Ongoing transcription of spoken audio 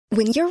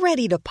When you're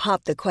ready to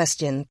pop the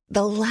question,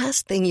 the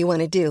last thing you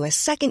want to do is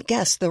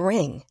second-guess the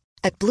ring.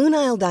 At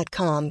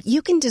BlueNile.com,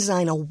 you can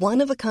design a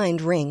one-of-a-kind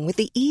ring with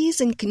the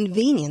ease and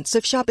convenience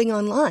of shopping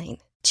online.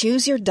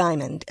 Choose your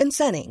diamond and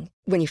setting.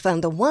 When you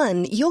find the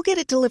one, you'll get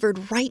it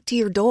delivered right to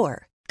your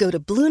door. Go to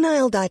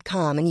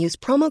BlueNile.com and use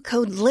promo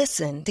code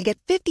LISTEN to get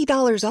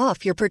 $50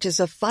 off your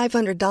purchase of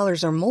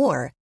 $500 or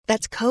more.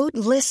 That's code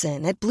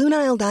LISTEN at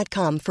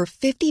BlueNile.com for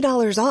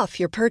 $50 off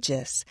your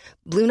purchase.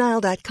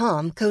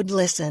 BlueNile.com, code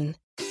LISTEN.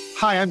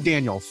 Hi, I'm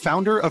Daniel,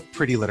 founder of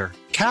Pretty Litter.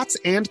 Cats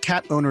and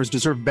cat owners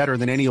deserve better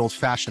than any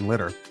old-fashioned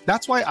litter.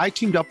 That's why I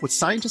teamed up with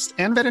scientists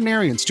and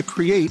veterinarians to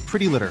create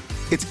Pretty Litter.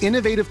 Its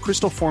innovative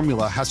crystal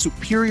formula has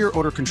superior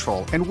odor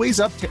control and weighs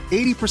up to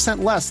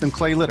 80% less than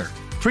clay litter.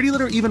 Pretty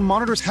Litter even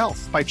monitors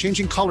health by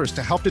changing colors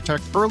to help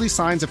detect early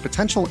signs of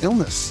potential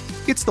illness.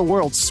 It's the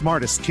world's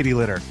smartest kitty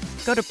litter.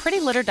 Go to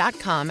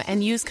prettylitter.com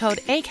and use code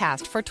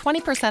ACAST for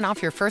 20%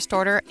 off your first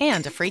order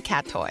and a free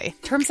cat toy.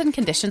 Terms and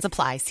conditions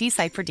apply. See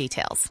site for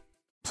details.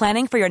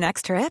 Planning for your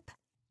next trip?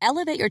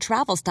 Elevate your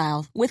travel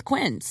style with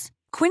Quince.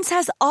 Quince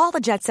has all the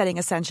jet-setting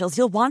essentials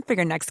you'll want for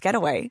your next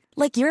getaway,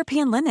 like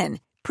European linen,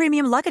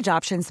 premium luggage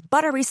options,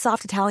 buttery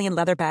soft Italian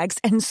leather bags,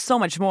 and so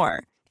much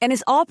more. And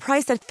is all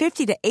priced at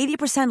 50 to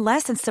 80%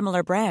 less than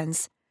similar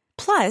brands.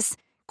 Plus,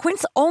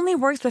 Quince only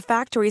works with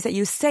factories that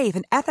use safe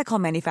and ethical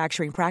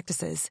manufacturing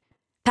practices.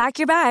 Pack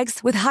your bags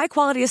with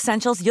high-quality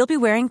essentials you'll be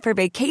wearing for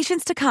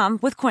vacations to come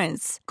with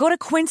Quince. Go to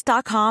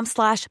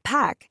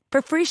quince.com/pack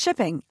for free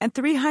shipping and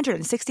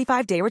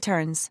 365-day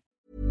returns.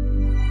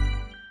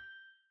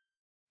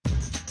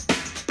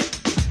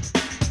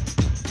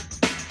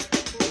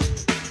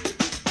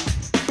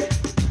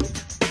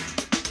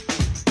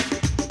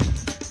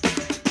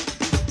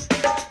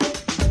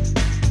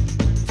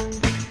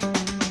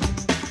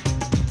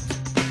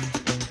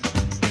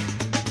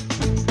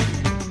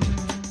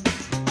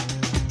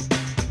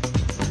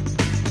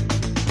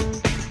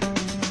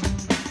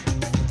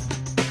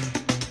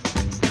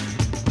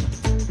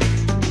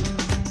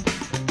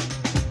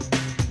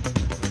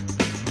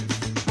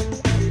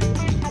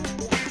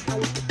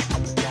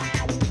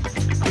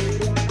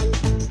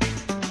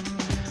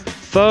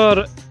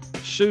 För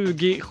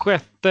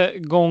 26:e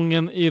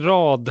gången i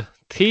rad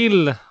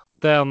till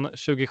den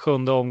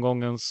 27:e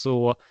omgången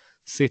så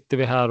sitter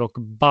vi här och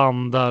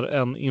bandar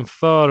en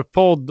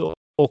införpodd,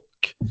 och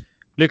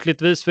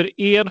lyckligtvis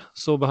för er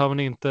så behöver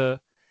ni inte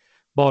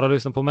bara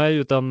lyssna på mig,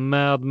 utan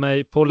med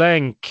mig på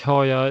länk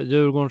har jag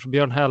Djurgårdens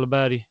Björn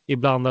Hellberg,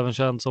 ibland även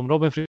känd som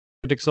Robin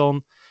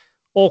Fredriksson,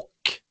 och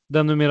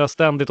den numera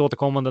ständigt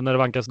återkommande när det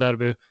vankas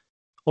derby,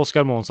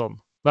 Oskar Månsson.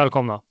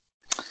 Välkomna.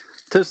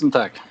 Tusen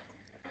tack.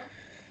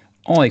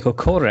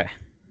 AIK-korre.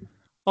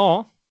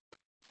 Ja.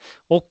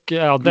 Och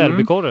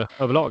derbykorre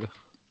överlag.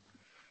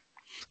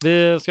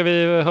 Ska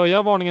vi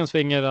höja varningens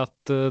finger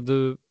att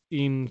du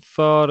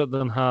inför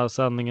den här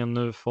sändningen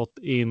nu fått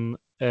in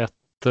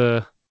ett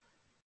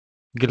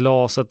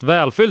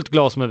välfyllt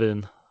glas med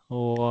vin.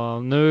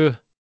 Och nu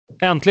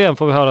äntligen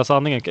får vi höra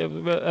sanningen.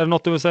 Är det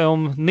något du vill säga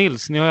om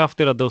Nils? Ni har ju haft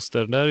era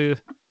duster. Det är ju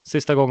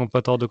sista gången på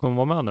ett tag du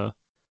kommer vara med nu.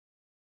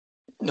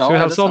 Ska vi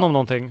hälsa honom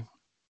någonting?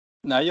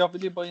 Nej, jag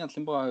vill ju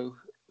egentligen bara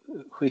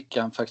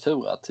skicka en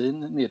faktura till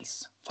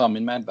Nils för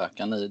min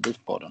medverkan i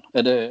DIF-podden.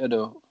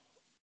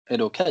 Är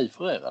det okej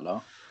för er, eller?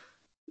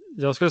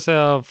 Jag skulle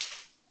säga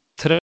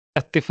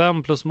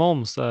 35 plus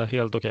moms är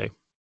helt okej.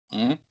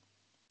 Mm.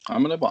 Ja,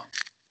 men det är bra.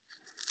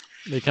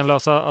 Vi kan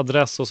lösa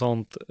adress och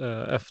sånt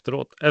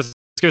efteråt.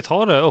 Ska vi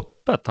ta det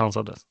öppet, hans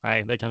adress?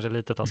 Nej, det är kanske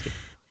lite taskigt.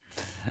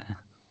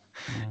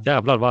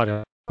 Jävlar vad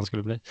arg han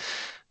skulle bli.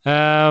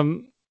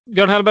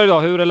 Björn Hellberg då,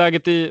 hur är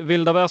läget i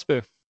Vilda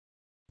Väsby?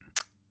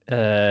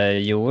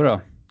 Jo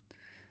då.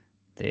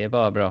 Det är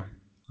bara bra.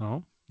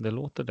 Ja, det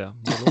låter det.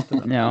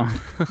 Ja,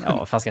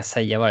 vad ska jag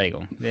säga varje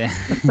gång?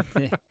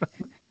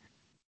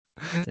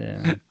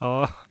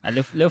 Ja.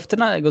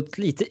 Luften har gått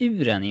lite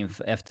ur en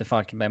efter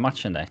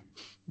Falkenberg-matchen där.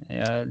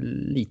 Jag har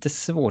lite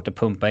svårt att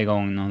pumpa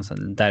igång någon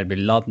sån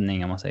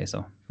derbyladdning, om man säger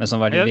så. Men som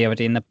vi har varit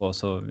inne på,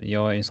 så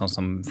jag är en sån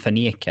som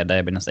förnekar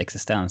derbyns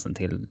existensen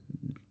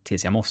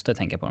tills jag måste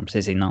tänka på dem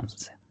precis innan.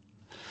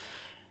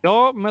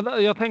 Ja, men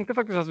jag tänkte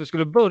faktiskt att vi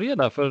skulle börja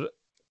där, för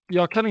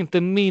jag kan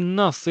inte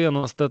minnas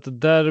senast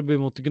ett derby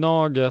mot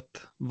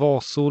Gnaget var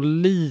så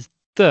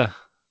lite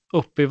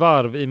upp i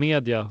varv i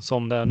media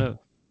som det är nu.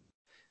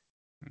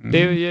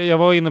 Jag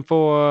var inne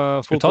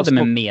på Ska vi ta det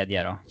med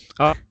media då?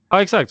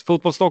 Ja, exakt.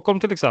 Fotboll Stockholm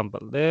till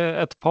exempel. Det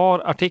är ett par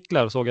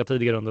artiklar såg jag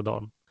tidigare under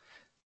dagen.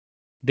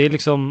 Det är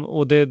liksom,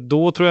 och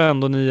då tror jag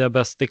ändå ni är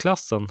bäst i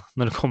klassen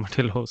när det kommer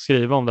till att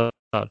skriva om det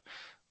här.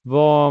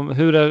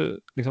 Hur är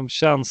liksom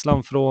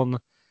känslan från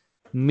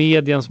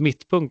mediens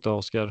mittpunkt då,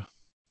 Oskar?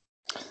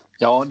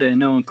 Ja, det är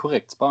nog en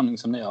korrekt spaning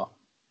som ni har.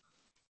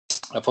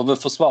 Jag får väl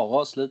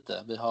försvara oss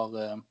lite. Vi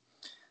har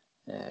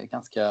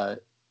ganska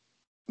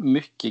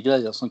mycket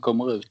grejer som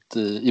kommer ut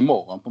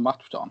imorgon på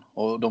matchdagen.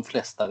 Och de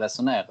flesta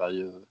resonerar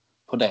ju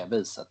på det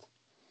viset.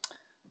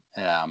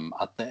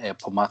 Att det är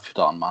på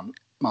matchdagen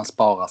man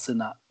sparar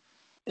sina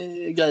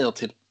grejer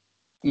till.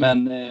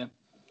 Men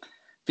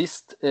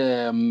visst,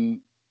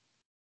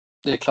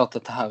 det är klart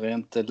att det här är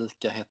inte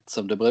lika hett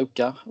som det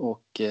brukar.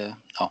 Och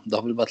det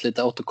har väl varit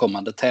lite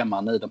återkommande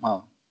teman i de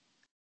här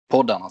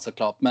poddarna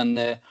såklart. Men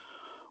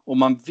om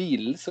man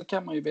vill så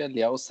kan man ju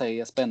välja att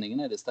se spänningen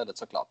i det istället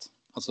såklart.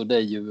 Alltså det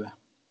är ju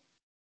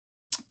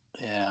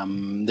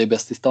det är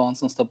bäst i stan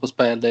som står på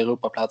spel, det är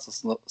Europaplatser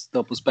som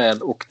står på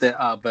spel och det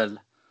är väl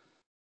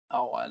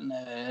en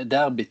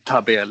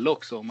derbytabell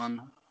också om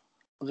man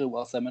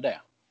roar sig med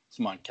det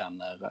som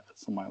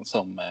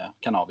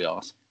kan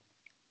avgöras.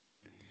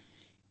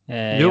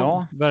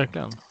 Jo,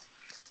 verkligen.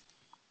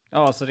 Ja,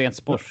 alltså rent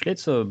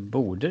sportsligt så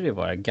borde det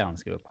vara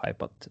ganska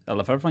upphypat. I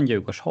alla fall från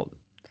Djurgårdshåll.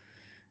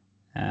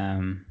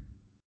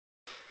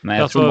 Men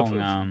jag tror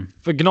många...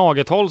 För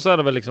Gnaget håll så är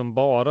det väl liksom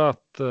bara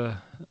att...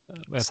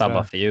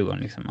 sabba för Djurgården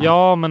liksom.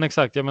 Ja, men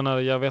exakt. Jag menar,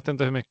 jag vet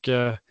inte hur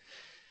mycket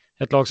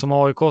ett lag som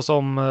AIK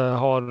som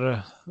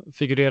har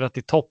figurerat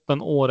i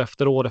toppen år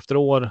efter år efter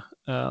år.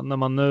 När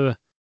man nu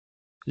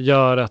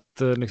gör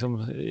ett liksom,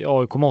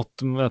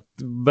 AIK-mått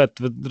med ett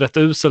rätt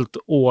uselt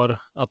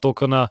år. Att då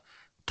kunna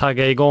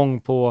tagga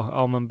igång på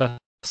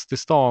bäst i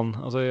stan.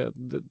 Alltså,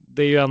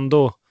 det är ju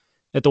ändå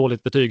ett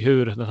dåligt betyg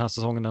hur den här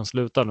säsongen den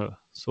slutar nu.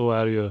 Så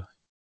är det ju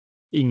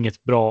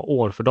inget bra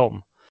år för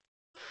dem.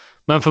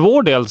 Men för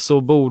vår del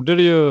så borde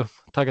det ju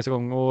taggas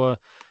igång. Och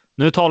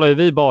nu talar ju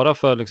vi bara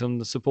för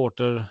liksom,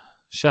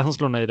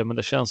 supporterkänslorna i det. Men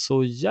det känns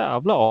så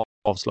jävla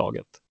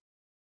avslaget.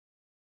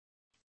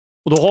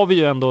 Och då har vi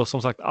ju ändå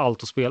som sagt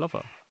allt att spela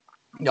för.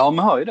 Ja,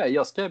 men hör ju det.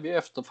 Jag skrev ju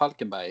efter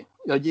Falkenberg.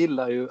 Jag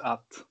gillar ju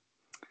att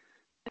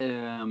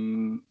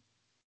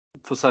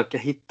försöka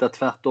hitta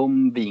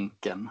tvärtom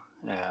vinkeln.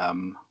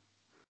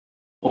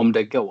 Om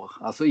det går.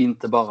 Alltså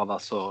inte bara vara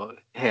så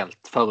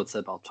helt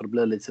förutsägbart. För det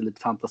blir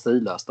lite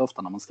fantasilöst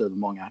ofta när man skriver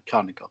många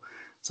krönikor.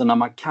 Så när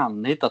man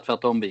kan hitta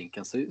tvärtom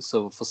vinkeln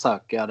så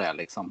försöker jag det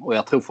liksom. Och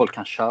jag tror folk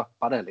kan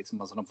köpa det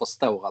liksom. Alltså de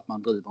förstår att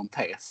man driver en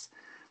tes.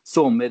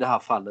 Som i det här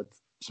fallet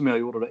som jag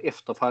gjorde då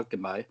efter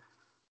Falkenberg.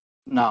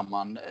 När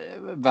man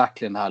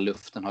verkligen den här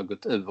luften har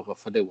gått ur och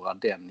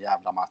förlorat den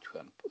jävla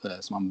matchen.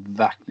 Som man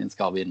verkligen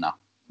ska vinna.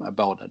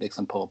 Både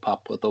liksom på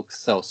pappret och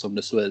så som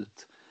det såg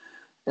ut.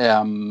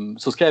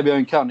 Så skrev jag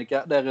en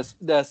krönika där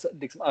jag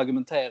liksom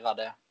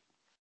argumenterade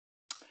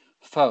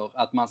för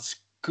att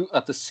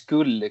att det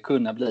skulle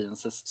kunna bli en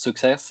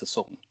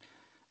successsäsong.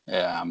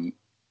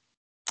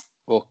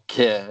 Och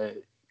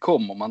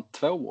kommer man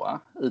tvåa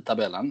i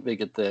tabellen,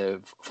 vilket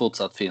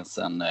fortsatt finns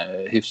en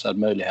hyfsad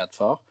möjlighet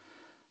för.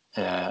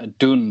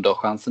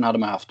 Dunderchansen hade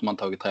man haft om man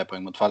tagit 3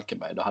 poäng mot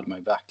Falkenberg. Då hade man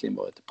ju verkligen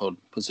varit på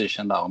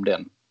position där om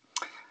den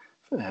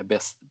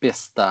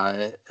bästa,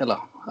 eller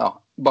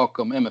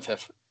bakom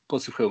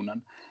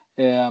MFF-positionen.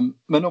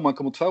 Men om man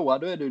kommer tvåa,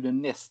 då är det ju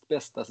den näst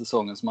bästa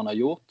säsongen som man har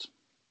gjort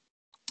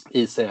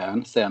i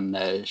serien sedan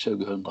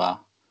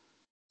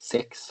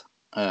 2006.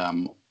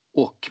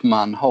 Och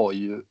man har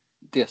ju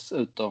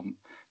dessutom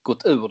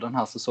gått ur den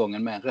här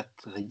säsongen med en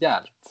rätt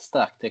rejält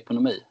stärkt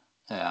ekonomi.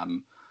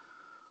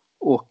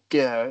 Och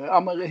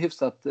men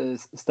hyfsat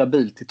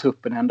stabilt i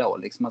truppen ändå.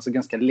 Liksom. Alltså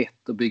ganska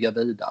lätt att bygga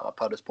vidare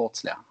på det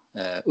sportsliga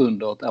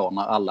under ett år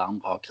när alla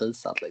andra har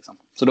krisat. Liksom.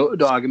 Så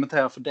då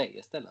argumenterar jag för det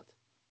istället.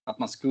 Att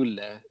man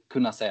skulle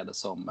kunna se det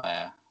som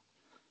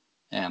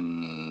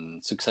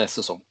en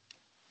successsäsong.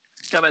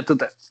 Jag vet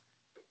inte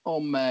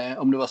om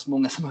det var så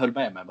många som höll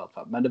med mig i alla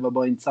fall. Men det var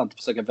bara intressant att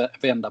försöka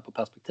vända på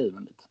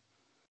perspektiven lite.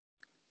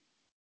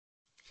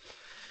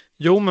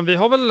 Jo, men vi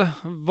har väl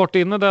varit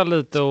inne där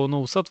lite och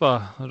nosat,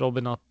 va,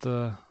 Robin, att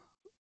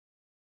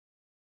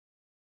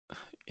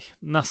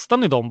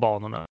nästan i de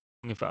banorna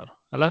ungefär,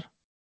 eller?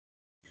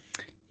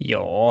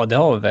 Ja, det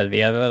har vi väl.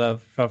 Vi har väl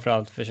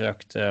framförallt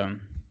försökt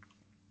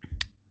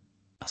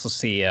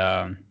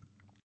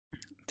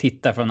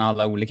titta från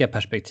alla olika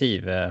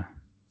perspektiv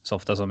så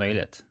ofta som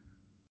möjligt.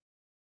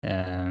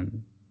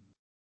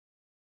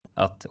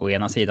 Att å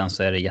ena sidan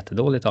så är det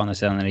jättedåligt, å andra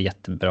sidan är det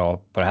jättebra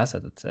på det här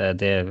sättet.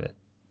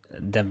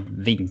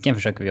 Den vinkeln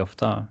försöker vi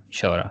ofta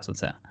köra, så att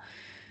säga.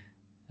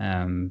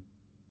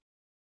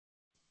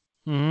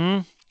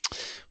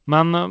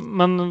 Men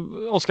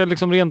Oskar,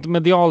 liksom rent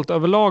medialt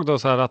överlag då,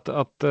 så här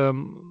att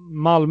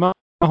Malmö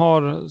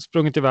har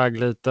sprungit iväg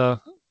lite,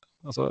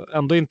 alltså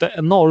ändå inte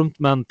enormt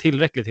men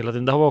tillräckligt hela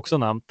tiden, det har vi också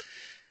nämnt.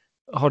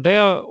 Har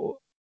det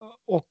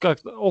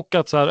och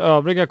att så här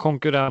övriga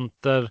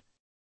konkurrenter,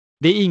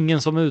 det är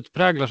ingen som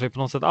utpräglar sig på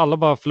något sätt, alla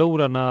bara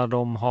förlorar när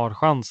de har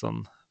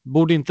chansen.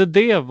 Borde inte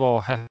det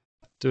vara hett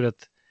ur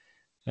ett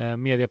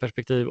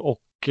medieperspektiv?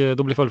 Och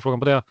då blir följdfrågan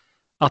på det,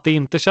 att det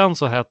inte känns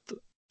så hett,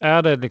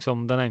 är det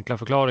liksom den enkla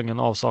förklaringen,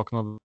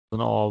 avsaknaden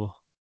av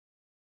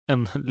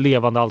en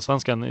levande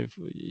allsvenskan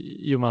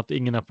i och med att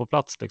ingen är på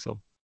plats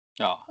liksom?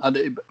 Ja,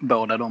 det är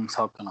båda de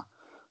sakerna.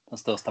 Den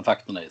största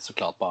faktorn är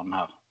såklart bara den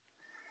här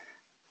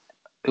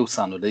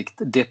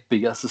osannolikt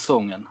deppiga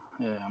säsongen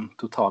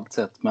totalt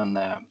sett,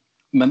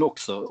 men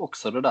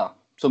också det där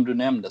som du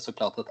nämnde,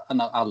 såklart, att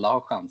när alla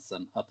har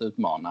chansen att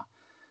utmana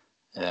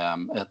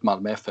ett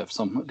Malmö FF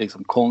som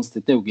liksom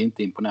konstigt nog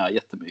inte imponerar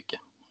jättemycket,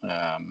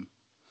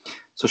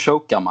 så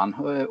chokar man,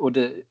 och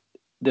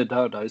det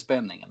dödar ju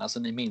spänningen. Alltså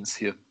ni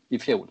minns ju i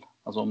fjol.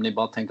 Alltså om ni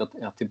bara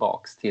tänker er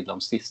tillbaks till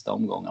de sista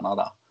omgångarna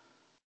där.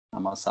 När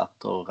man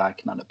satt och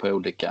räknade på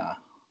olika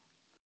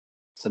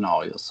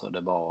scenarier. Så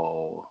det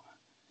var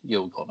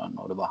Djurgården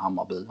och det var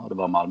Hammarby och det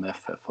var Malmö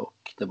FF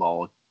och det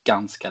var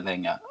ganska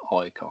länge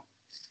AIK.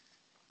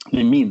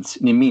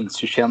 Ni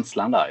minns ju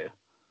känslan där ju.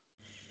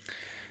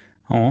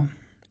 Ja.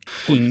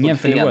 Ingen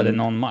förlorade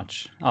någon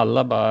match.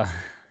 Alla bara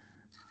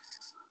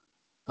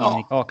in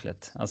i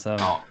kaklet. Alltså...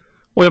 Ja.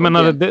 Och jag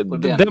menar,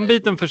 den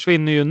biten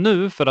försvinner ju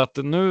nu för att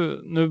nu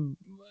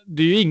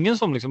det är ju ingen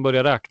som liksom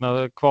börjar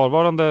räkna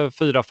kvarvarande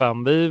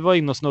 4-5. Vi var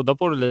inne och snudda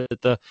på det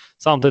lite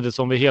samtidigt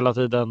som vi hela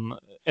tiden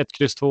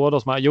 1-2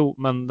 då som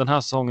är, men den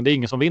här säsongen det är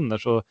ingen som vinner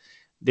så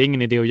det är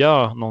ingen idé att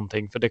göra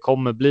någonting för det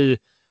kommer bli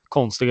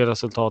konstiga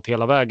resultat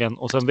hela vägen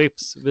och sen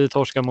vips, vi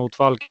torskar mot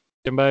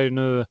Falkenberg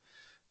nu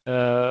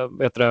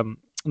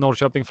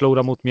Norrköping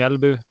förlorar mot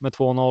Mjällby med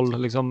 2-0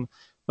 liksom.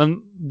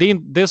 Men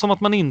det är som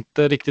att man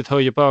inte riktigt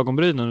höjer på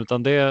ögonbrynen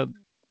utan det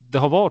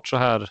har varit så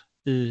här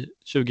i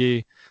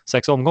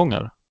 26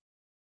 omgångar.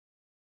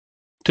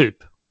 Typ.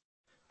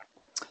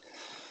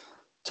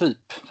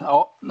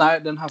 Ja,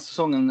 nej, den här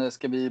säsongen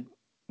ska vi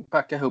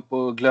packa ihop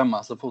och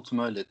glömma så fort som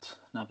möjligt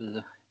när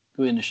vi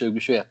går in i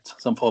 2021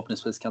 som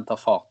förhoppningsvis kan ta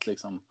fart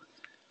liksom.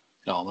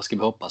 Ja, vad ska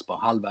vi hoppas på?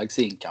 Halvvägs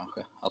in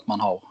kanske. Att man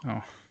har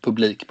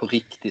publik på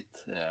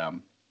riktigt. Ja,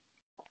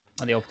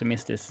 det är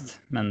optimistiskt,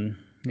 men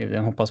det är det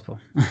jag hoppas på.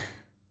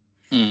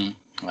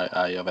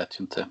 Jag vet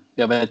ju inte.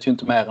 Jag vet ju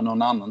inte mer än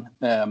någon annan.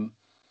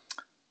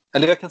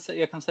 Eller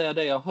jag kan säga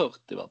det jag har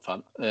hört i vart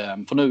fall.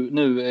 För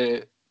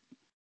nu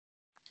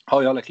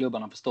har ju alla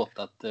klubbarna förstått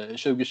att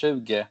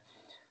 2020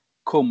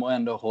 kommer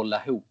ändå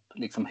hålla ihop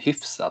liksom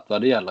hyfsat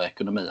vad det gäller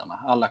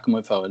ekonomierna. Alla kommer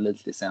ju få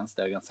elitlicens,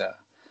 det är jag ganska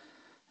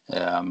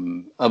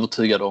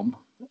övertygad om.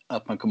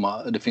 Att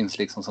det finns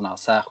liksom sådana här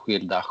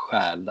särskilda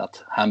skäl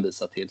att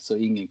hänvisa till så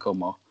ingen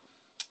kommer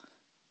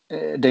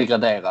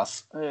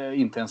degraderas,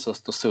 inte ens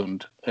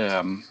Östersund.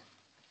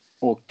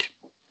 Och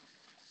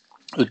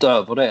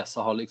utöver det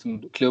så har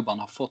liksom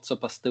klubbarna fått så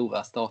pass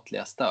stora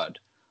statliga stöd,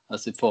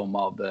 alltså i form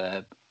av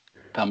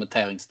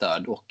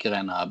permitteringsstöd och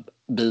rena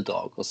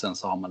bidrag och sen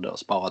så har man då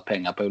sparat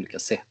pengar på olika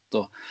sätt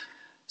och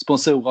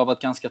sponsorer har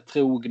varit ganska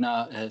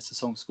trogna,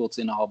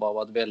 säsongskortsinnehavare har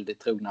varit väldigt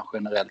trogna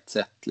generellt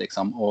sett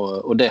liksom,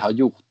 och det har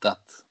gjort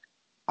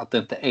att det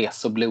inte är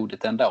så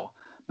blodigt ändå.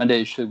 Men det är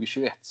ju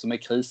 2021 som är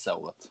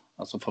krisåret,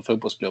 alltså för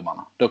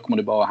fotbollsklubbarna. Då kommer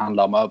det bara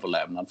handla om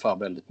överlevnad för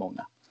väldigt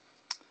många.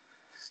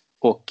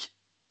 Och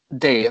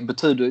det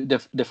betyder,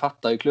 det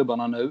fattar ju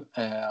klubbarna nu.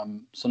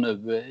 Så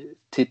nu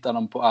tittar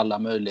de på alla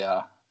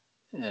möjliga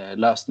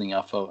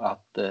lösningar för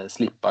att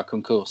slippa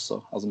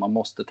konkurser. Alltså man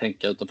måste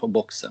tänka utanför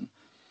boxen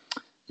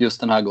just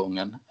den här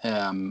gången.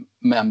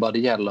 Men vad det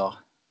gäller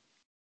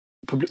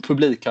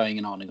publik har jag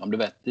ingen aning om. Du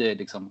vet, det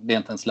är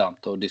inte ens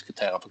lönt att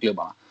diskutera för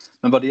klubbarna.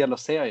 Men vad det gäller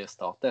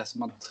seriestart, det som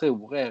man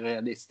tror är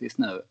realistiskt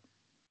nu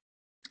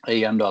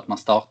är ändå att man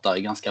startar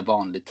i ganska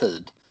vanlig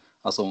tid.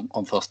 Alltså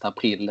om 1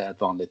 april är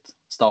ett vanligt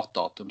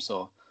startdatum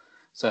så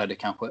är det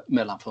kanske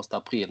mellan 1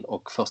 april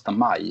och 1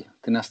 maj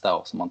till nästa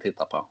år som man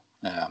tittar på.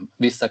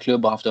 Vissa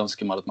klubbar har haft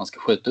önskemål att man ska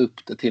skjuta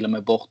upp det till och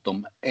med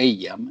bortom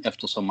EM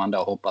eftersom man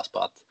då hoppas på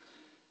att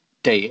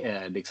det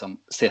är liksom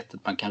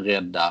sättet man kan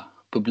rädda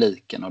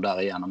publiken och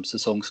därigenom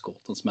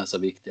säsongskorten som är så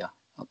viktiga.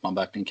 Att man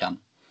verkligen kan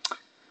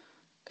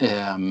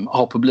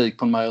ha publik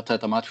på en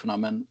majoritet av matcherna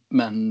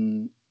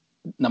men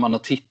när man har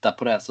tittat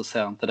på det så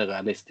ser inte det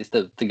realistiskt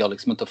ut. Det går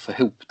liksom inte att få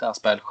ihop det här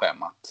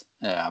spelschemat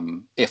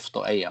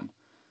efter EM.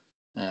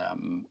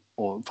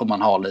 Och för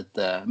man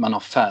har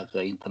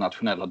färre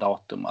internationella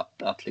datum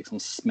att liksom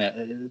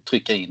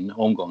trycka in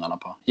omgångarna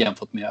på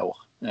jämfört med i år.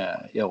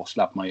 I år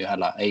slapp man ju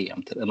hela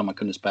EM eller man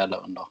kunde spela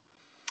under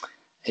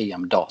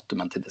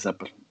EM-datumen till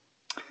exempel.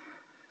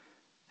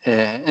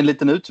 En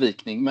liten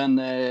utvikning,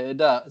 men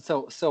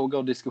så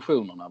går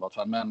diskussionerna i alla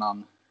fall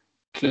mellan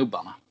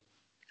klubbarna.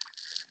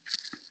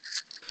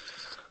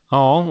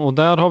 Ja, och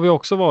där har vi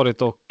också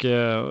varit och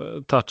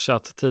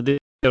touchat tidigare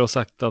och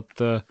sagt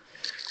att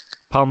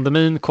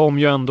pandemin kom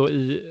ju ändå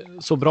i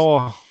så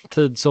bra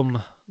tid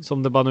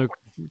som det bara nu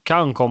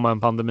kan komma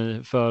en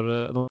pandemi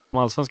för de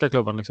allsvenska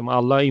klubbarna. Liksom.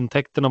 Alla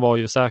intäkterna var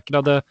ju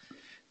säkrade.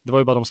 Det var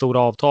ju bara de stora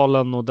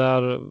avtalen och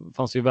där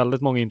fanns ju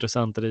väldigt många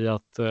intressenter i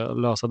att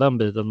lösa den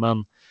biten.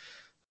 Men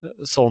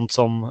sånt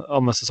som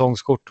med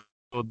säsongskort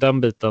och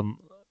den biten,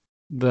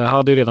 det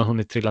hade ju redan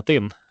hunnit trillat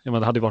in. Jag menar,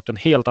 det hade ju varit en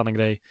helt annan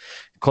grej.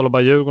 Kolla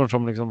bara Djurgården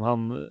som liksom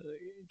han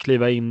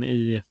kliva in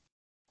i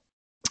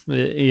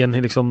en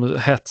liksom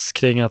hets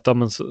kring att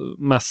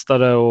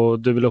mästare och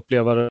du vill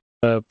uppleva det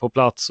på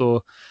plats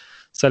och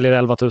säljer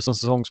 11 000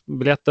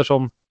 säsongsbiljetter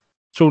som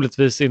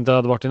troligtvis inte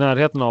hade varit i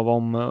närheten av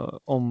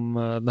om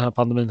den här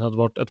pandemin hade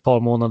varit ett par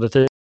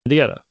månader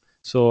tidigare.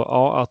 Så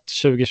ja, att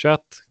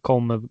 2021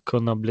 kommer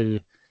kunna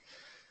bli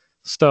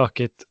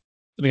stökigt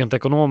rent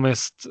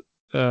ekonomiskt,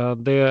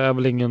 det är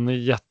väl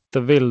ingen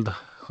jättevild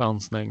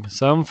chansning.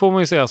 Sen får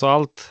man ju se, alltså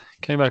allt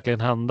kan ju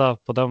verkligen hända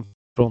på den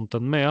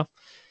fronten med.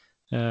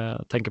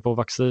 Tänker på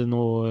vaccin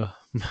och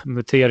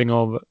mutering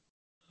av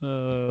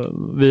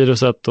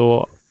viruset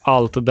och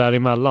allt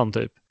däremellan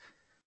typ.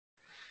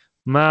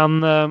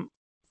 Men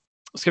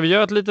ska vi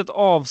göra ett litet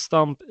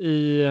avstamp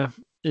i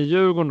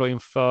Djurgården då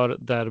inför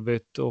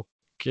derbyt, och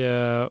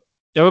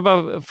jag vill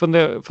bara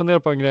fundera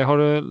på en grej. Har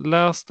du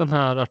läst den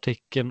här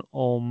artikeln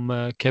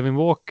om Kevin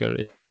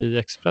Walker i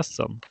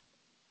Expressen?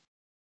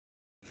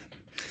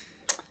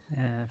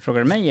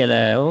 Frågar du mig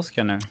eller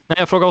Oskar nu? Nej,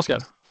 jag frågar Oskar.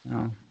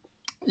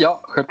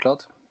 Ja,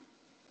 självklart.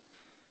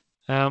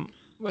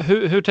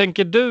 Hur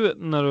tänker du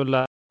när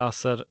du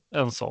läser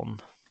en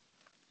sån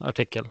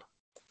artikel?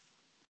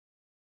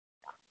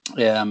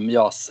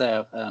 Jag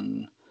ser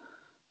en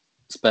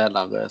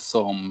spelare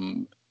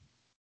som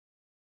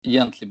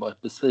egentligen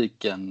varit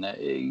besviken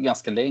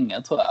ganska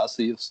länge, tror jag.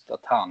 Alltså just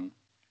att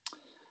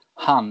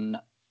han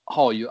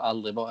har ju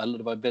aldrig varit, eller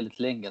det var väldigt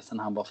länge sedan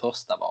han var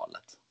första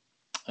valet.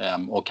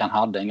 Och han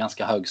hade en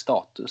ganska hög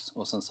status.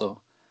 Och sen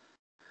så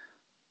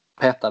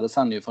petades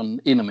han ju från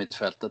inom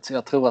mittfältet. Så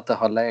jag tror att det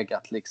har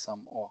legat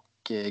liksom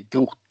och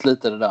grott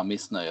lite det där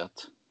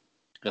missnöjet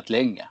rätt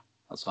länge.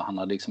 Alltså han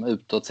har liksom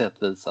utåt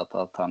sett visat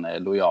att han är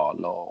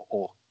lojal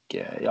och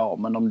ja,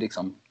 men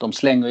de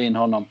slänger in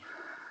honom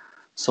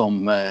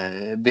som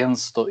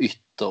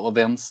vänsterytter och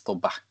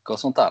vänsterback och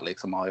sånt där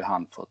liksom har ju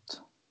han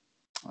fått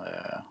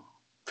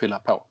fylla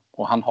på.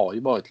 Och han har ju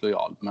varit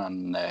lojal,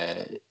 men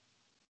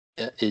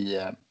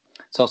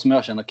så som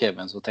jag känner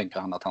Kevin så tänker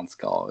han att han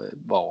ska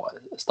vara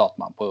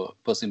startman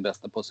på sin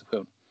bästa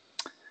position.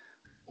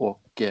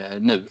 Och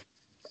nu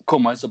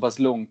kommer han så pass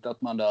långt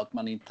att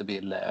man inte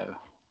vill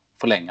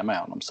förlänga med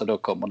honom. Så då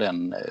kommer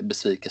den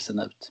besvikelsen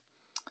ut,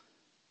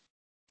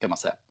 kan man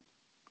säga.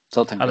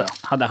 Så tänker jag.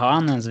 Hade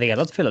han ens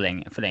velat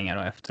förlänga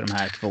då efter de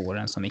här 2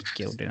 åren som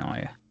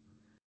icke-ordinarie?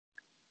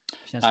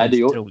 Känns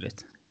det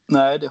otroligt.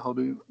 Nej, det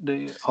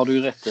har du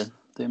ju rätt i.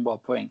 Det är en bra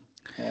poäng.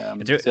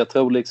 Så jag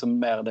tror liksom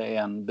mer det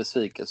är en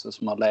besvikelse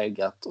som har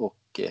legat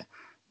och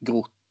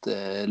grott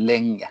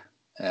länge.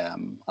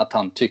 Att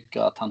han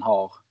tycker att han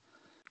har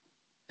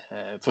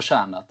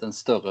förtjänat en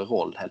större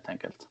roll helt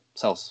enkelt.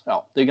 Så,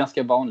 ja, det är en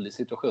ganska vanlig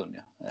situation.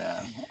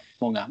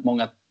 Ja.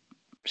 Många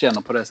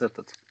känner på det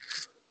sättet.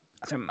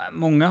 Alltså,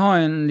 många har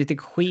en lite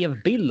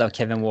skev bild av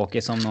Kevin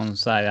Walker som någon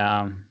så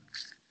här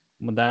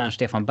modern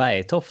Stefan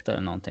Bergtoft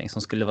eller någonting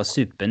som skulle vara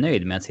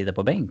supernöjd med att sitta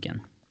på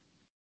bänken.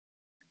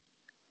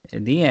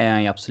 Det är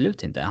han ju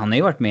absolut inte. Han har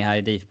ju varit med här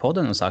i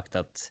DIF-podden och sagt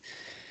att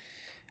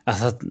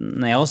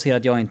när jag ser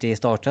att jag inte är i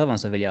startelvan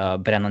så vill jag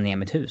bränna ner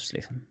mitt hus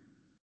liksom.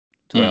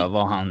 Tror jag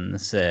var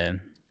hans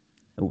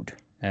ord.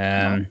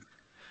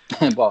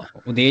 Bra.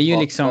 Och det är ju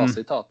liksom bra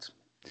citat.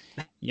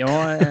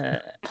 Ja,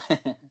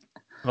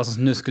 vad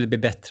som nu skulle bli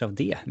bättre av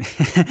det.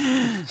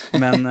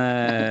 Men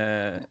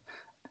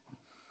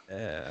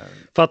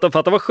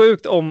fatta vad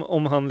sjukt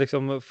om han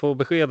liksom får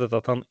beskedet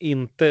att han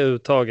inte är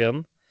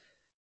uttagen.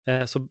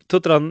 Så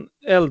tuttar han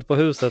eld på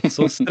huset,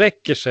 så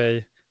sträcker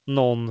sig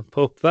någon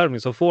på uppvärmning,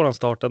 så får han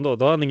starten då.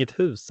 Då har han inget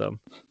hus sen.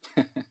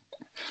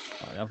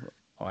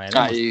 Det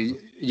är ju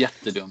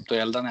jättedumt att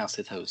elda ner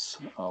sitt hus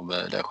av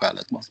det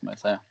skälet, måste man ju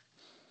säga.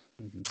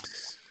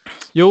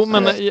 Jo,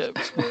 men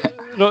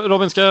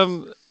Robin, ska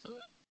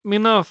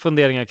mina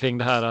funderingar kring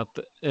det här att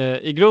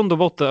i grund och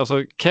botten,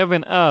 alltså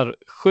Kevin är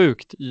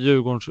sjukt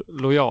Djurgårdens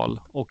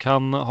lojal och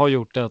han har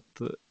gjort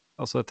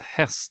ett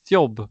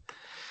hästjobb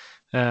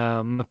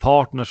med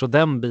partners och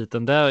den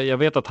biten där. Jag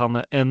vet att han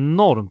är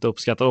enormt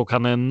uppskattad och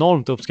han är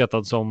enormt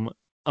uppskattad som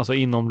alltså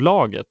inom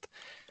laget.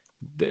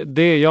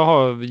 Jag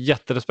har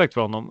jätterespekt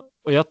för honom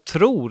och jag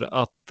tror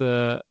att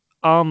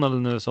Anel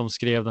nu som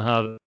skrev den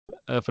här,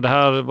 för det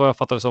här vad jag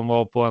fattade som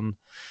var på en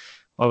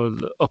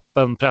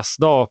öppen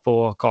pressdag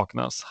på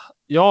Kaknäs.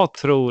 Jag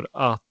tror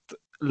att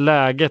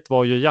läget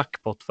var ju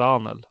jackpot för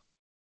Anel.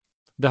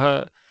 Det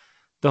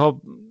har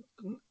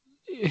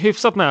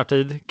hyfsat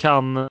närtid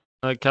kan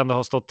det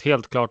ha stått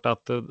helt klart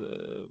att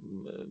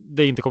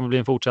det inte kommer bli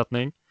en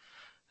fortsättning.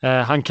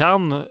 Han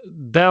kan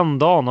den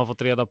dagen ha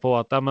fått reda på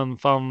att men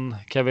fan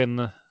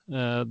Kevin,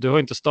 du har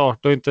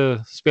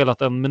inte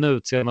spelat en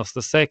minut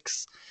senaste 6.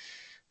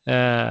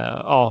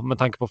 Med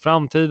tanke på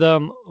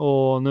framtiden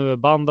och nu är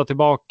Banda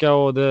tillbaka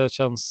och det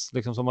känns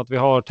liksom som att vi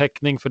har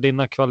täckning för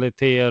dina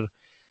kvaliteter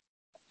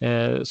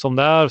som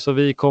det är, så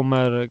vi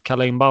kommer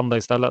kalla in Banda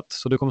istället,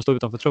 så du kommer stå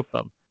utanför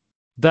truppen.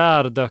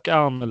 Där dök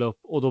Anel upp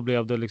och då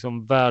blev det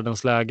liksom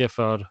världens läge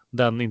för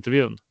den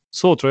intervjun.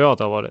 Så tror jag att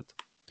det har varit.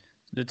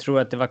 Du tror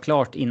att det var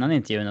klart innan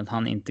intervjun att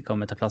han inte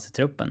kommer ta plats i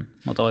truppen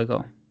mot AIK?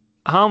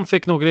 Han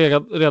fick nog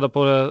reda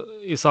på det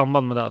i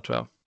samband med det här, tror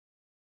jag.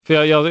 För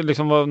jag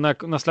liksom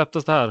när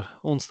släpptes det här?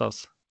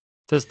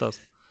 Tisdags?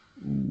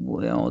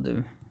 Ja,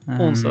 du.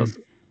 Onsdags.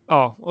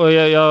 Ja, och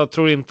jag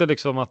tror inte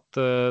liksom att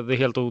det är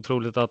helt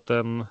otroligt att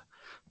en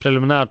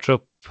preliminär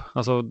trupp,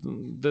 alltså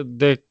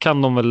det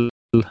kan de väl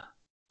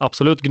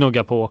absolut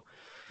gnugga på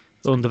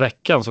under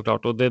veckan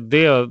såklart. Och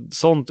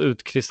sånt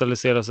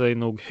utkristalliserar sig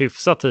nog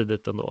hyfsat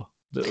tidigt ändå.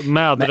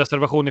 Med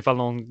reservation ifall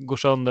någon går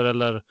sönder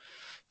eller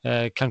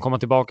kan komma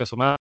tillbaka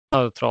som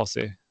är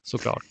trasig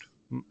såklart.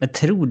 Men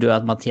tror du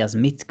att Mattias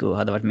Mitko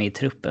hade varit med i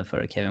truppen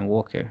för Kevin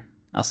Walker?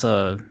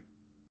 Alltså,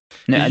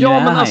 Nu men är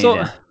han alltså, ju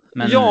det.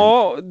 Men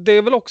ja, det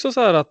är väl också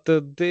så här att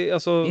det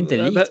alltså...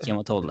 inte likt Game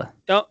of Thrones.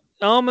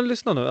 Ja, men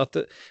lyssna nu. Att,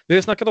 vi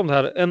har snackat om det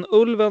här. En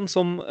Ulven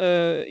som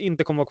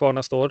inte kommer vara kvar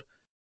nästa år,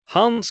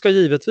 han ska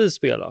givetvis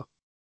spela.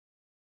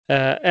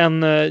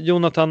 En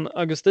Jonathan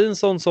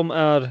Augustinsson som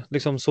är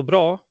liksom så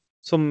bra,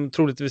 som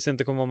troligtvis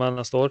inte kommer vara med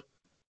nästa år,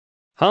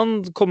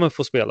 han kommer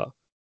få spela.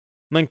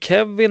 Men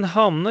Kevin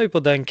hamnar ju på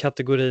den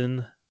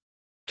kategorin,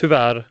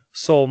 tyvärr,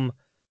 som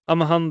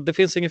det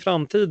finns ingen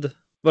framtid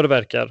vad det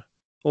verkar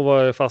och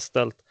vad är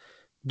fastställt.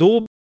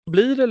 Då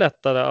blir det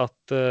lättare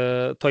att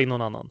ta in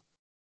någon annan.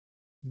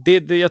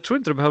 Jag tror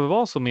inte det behöver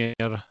vara så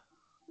mer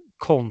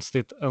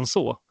konstigt än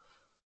så.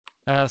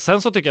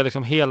 Sen så tycker jag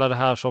liksom hela det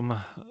här som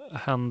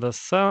hände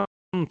sen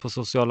på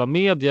sociala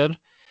medier,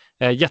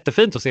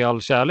 jättefint att se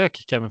all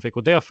kärlek Kevin fick,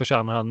 och det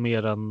förtjänar han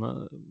mer än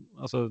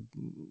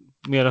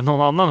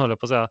någon annan, höll jag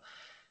på att säga.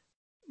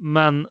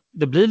 Men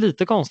det blir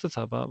lite konstigt så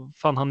här,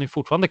 fan, han är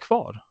fortfarande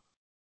kvar.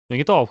 Det är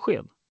inget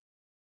avsked.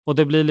 Och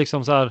det blir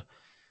liksom så här,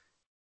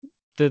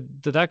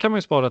 det där kan man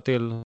ju spara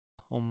till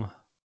om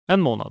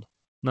en månad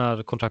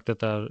när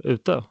kontraktet är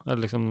ute,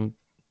 eller liksom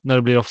när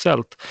det blir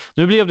officiellt.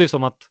 Nu blev det ju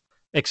som att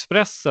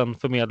Expressen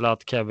förmedlar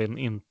att Kevin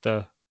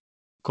inte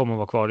kommer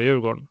vara kvar i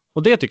Djurgården.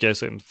 Och det tycker jag är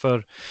synd,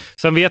 för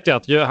sen vet jag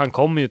att han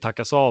kommer ju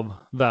tackas av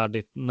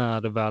värdigt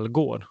när det väl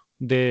går.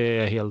 Det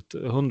är jag helt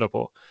 100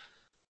 på.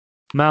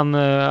 Men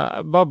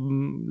bara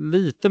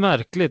lite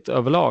märkligt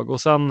överlag.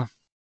 Och sen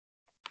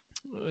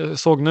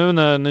såg nu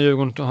när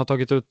Djurgården har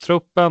tagit ut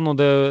truppen och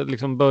det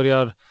liksom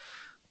börjar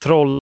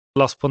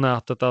trollas på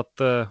nätet att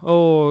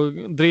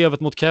drevet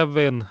mot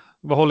Kevin,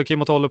 vad håller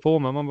Kim och Tolle på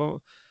med?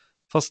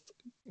 Fast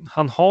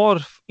han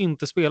har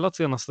inte spelat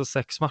senaste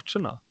 6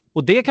 matcherna.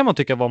 Och det kan man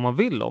tycka vad man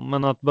vill om,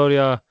 men att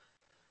börja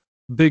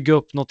bygga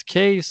upp något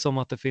case om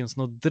att det finns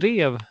något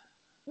drev,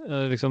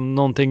 liksom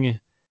någonting,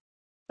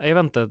 jag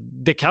vet inte,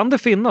 det kan det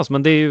finnas,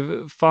 men det är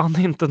ju fan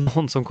inte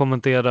någon som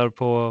kommenterar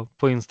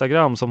på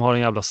Instagram som har en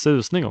jävla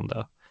susning om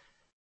det.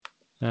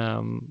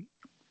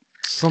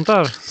 Sånt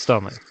där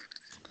stör mig.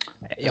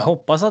 Jag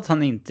hoppas att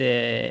han inte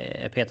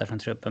är petad från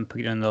truppen på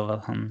grund av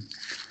att han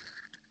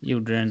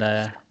gjorde den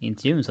där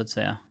intervjun, så att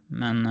säga.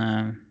 Men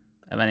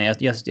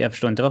jag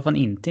förstår inte varför han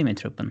inte är med i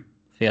truppen.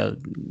 För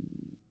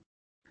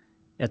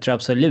jag tror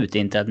absolut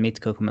inte att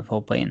Mitko kommer få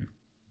hoppa in.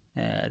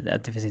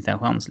 Att det finns inte en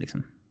chans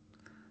liksom.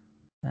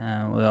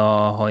 Och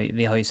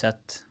vi har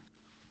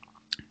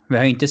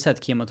ju inte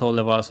sett Kim och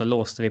Tolle vara så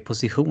låsta vid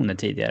positioner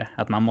tidigare.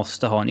 Att man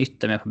måste ha en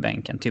ytter med på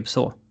bänken, typ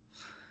så.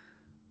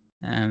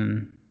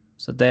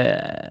 Så jag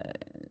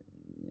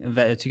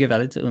tycker det är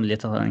väldigt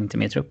underligt att han inte är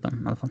med i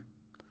truppen i alla fall.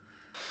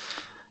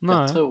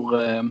 Nej.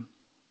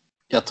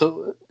 Jag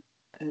tror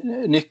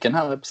nyckeln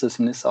här är precis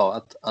som ni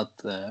sa,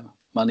 att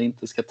man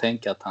inte ska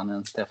tänka att han är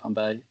en Stefan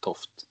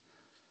Bergtoft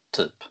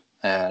typ.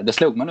 Det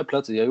slog man nu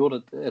plötsligt. Jag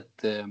gjorde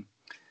ett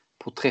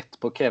porträtt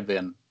på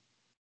Kevin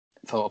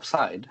för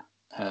Offside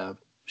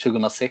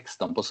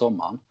 2016 på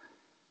sommaren.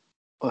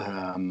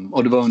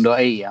 Och det var under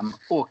EM,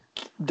 och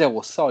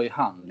då sa ju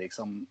han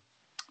liksom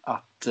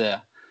att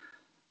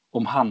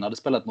om han hade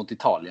spelat mot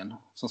Italien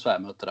som Sverige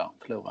mötte där,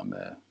 förlorade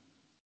med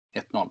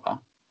 1-0 va?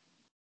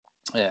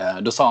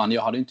 Då sa han,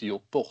 jag hade inte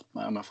gjort bort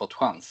mig om jag fått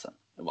chansen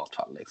i vart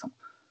fall liksom.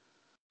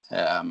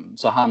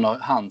 Så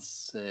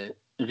hans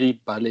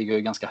ribba ligger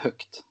ju ganska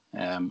högt,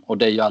 och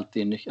det är ju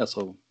alltid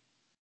alltså,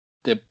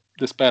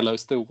 det spelar ju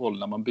stor roll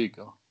när man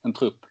bygger en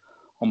trupp.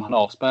 Om man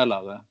har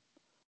spelare,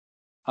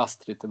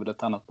 Astrid är väl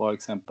ett annat bra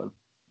exempel,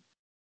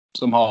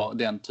 som har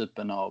den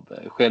typen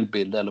av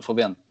självbild eller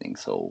förväntning,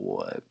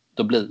 så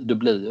då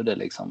blir ju det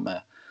liksom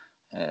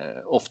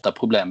ofta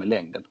problem i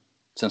längden.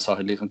 Sen så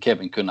har liksom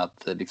Kevin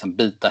kunnat liksom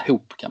bita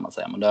ihop, kan man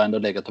säga, men det har ändå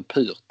legat och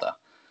pyrta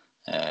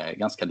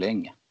ganska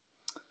länge.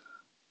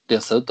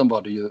 Dessutom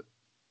var det ju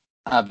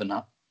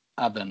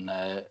även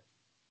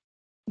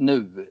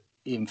nu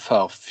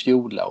inför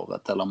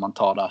fjolåret, eller om man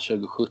tar där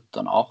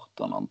 2017-18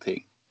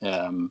 någonting,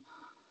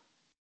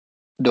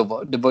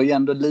 det var ju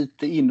ändå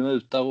lite in och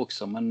ut där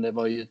också, men det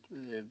var ju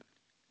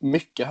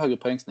mycket högre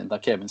poängsnitt där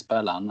Kevin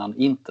spelade när han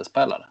inte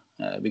spelade,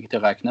 vilket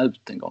jag räknade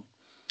ut en gång.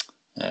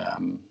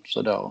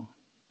 Så då,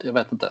 jag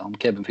vet inte om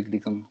Kevin fick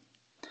liksom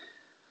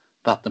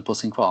vatten på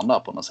sin kvarn där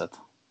på något sätt.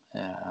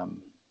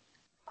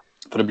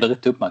 För det blir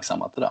rätt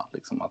uppmärksammat det där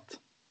liksom, att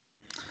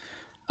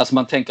alltså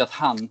man tänker att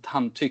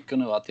han tycker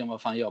nu att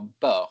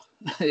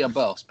jag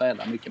bör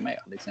spela mycket mer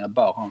liksom. Jag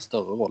bör ha en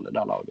större roll i det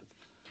här laget.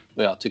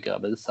 Och jag tycker jag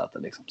har visat det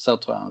liksom. Så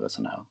tror jag han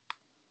resonerar.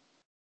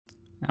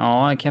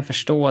 Ja, jag kan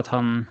förstå att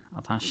han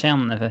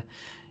känner. För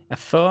jag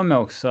för mig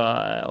också,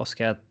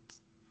 Oskar, att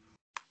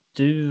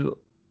du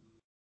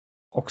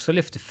också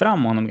lyfte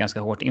fram honom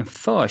ganska hårt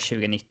inför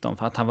 2019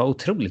 för att han var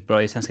otroligt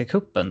bra i Svenska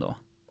cupen då.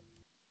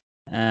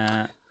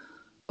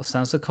 Och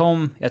sen så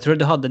jag tror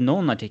du hade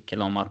någon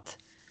artikel om att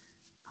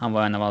han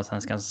var en av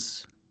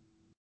allsvenskans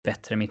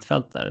bättre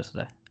mittfältare och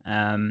sådär.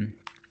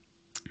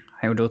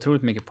 Han gjorde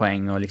otroligt mycket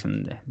poäng och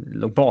liksom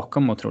låg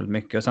bakom otroligt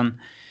mycket. Och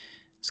sen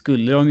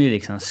skulle de ju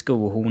liksom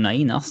skohorna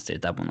in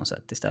Astrid där på något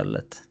sätt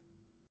istället.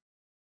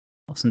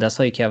 Och sen dess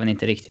har ju Kevin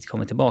inte riktigt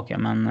kommit tillbaka,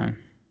 men...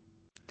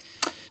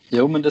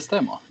 Jo, men det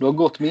stämmer. Du har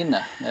gott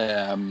minne.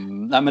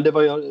 Nej, men det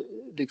var ju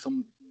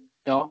liksom...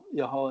 Ja,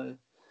 jag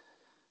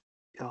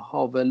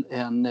har väl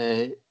en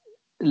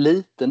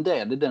liten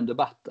del i den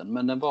debatten,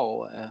 men det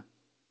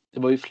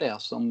var ju fler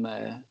som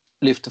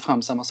lyfte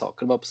fram samma sak.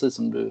 Det var precis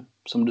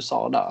som du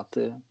sa där, att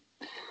det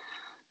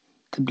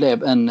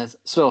blev en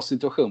svår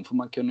situation, för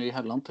man kunde ju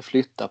heller inte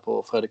flytta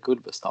på Fredrik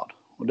Ulvestad.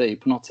 Och det är ju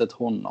på något sätt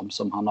honom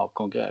som han har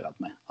konkurrerat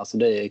med. Alltså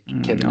det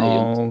är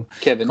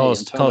Kevin.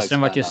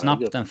 Karlström var ju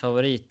snabbt en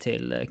favorit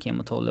till Kim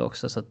och Tolle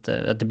också, så att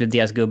det blev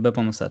deras gubbe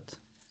på något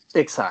sätt.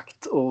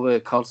 Exakt,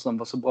 och Karlström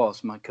var så bra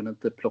så man kunde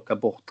inte plocka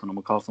bort honom,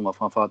 och Karlström var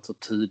framförallt så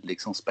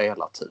tydlig som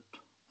spelartyp.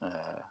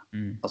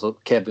 Alltså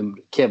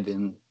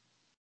Kevin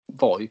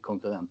var ju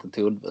konkurrenten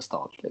till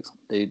Ulvestad liksom.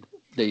 Det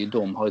är ju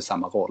de har ju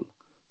samma roll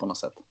på något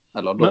sätt.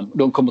 Eller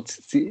de kommer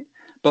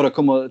båda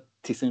kommer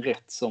till sin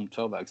rätt som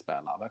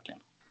tvåvägsspelare verkligen.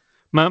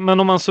 Men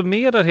om man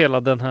summerar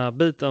hela den här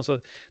biten,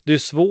 så det är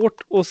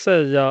svårt att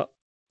säga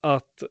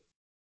att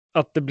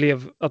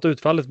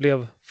utfallet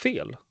blev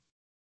fel.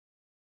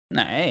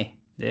 Nej,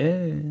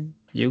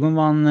 Djurgården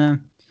vann.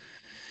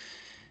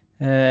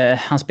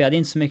 Han spelade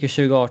inte så mycket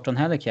 2018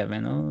 heller,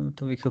 Kevin. Och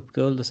tog vi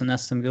cupguld och sen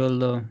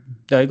SM-guld. Och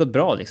det har ju gått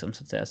bra liksom,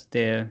 så att säga. Så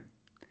det är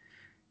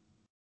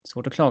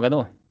svårt att klaga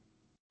då.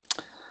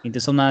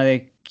 Inte som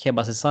när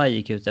Kebba Sesai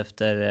gick ut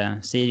efter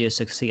Sirius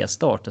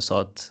succéstart och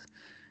sa att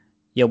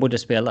jag borde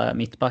spela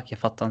mittback. Jag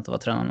fattar inte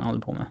vad tränarna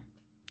håller på med.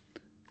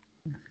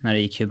 När det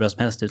gick hur bra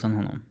som helst utan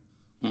honom.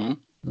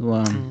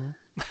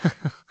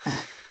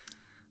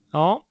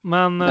 Ja,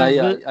 men... Nej,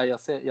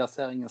 jag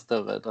ser ingen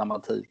större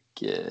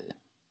dramatik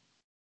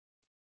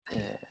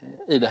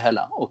i det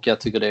hela. Och jag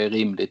tycker det är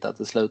rimligt att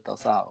det slutar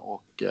så här.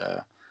 Och,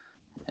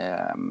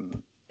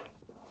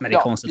 men det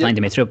är konstigt att han inte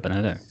är med i truppen,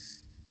 eller?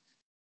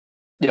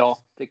 Ja,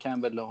 det kan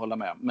jag väl hålla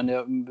med om. Men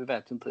jag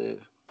vet inte...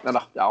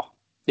 Eller,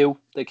 jo,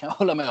 det kan jag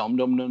hålla med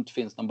om det inte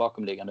finns någon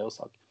bakomliggande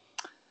orsak.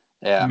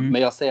 Men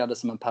jag ser det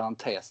som en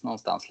parentes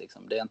någonstans.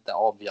 Liksom. Det är inte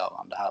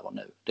avgörande här och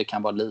nu. Det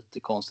kan vara lite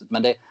konstigt.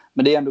 Men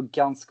det är ändå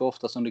ganska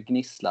ofta som det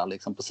gnisslar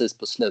liksom, precis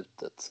på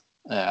slutet.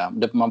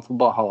 Man får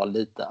bara ha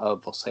lite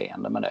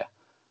överseende med det.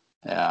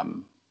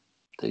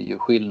 Det är ju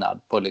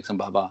skillnad på att liksom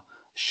behöva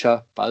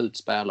köpa ut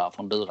spelare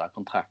från dyra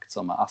kontrakt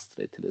som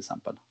Astrid till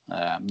exempel.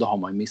 Då har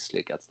man ju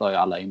misslyckats. Då har ju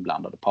alla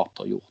inblandade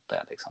parter gjort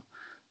det. Liksom.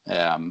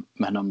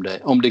 Men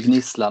om det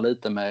gnisslar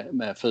lite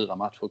med 4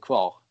 matcher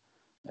kvar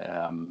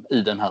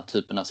i den här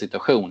typen av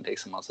situation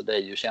liksom, alltså det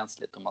är ju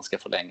känsligt om man ska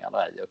förlänga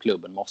det, och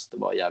klubben måste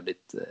vara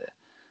jävligt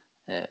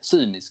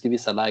cynisk i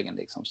vissa lägen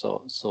liksom,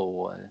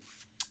 så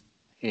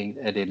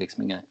är det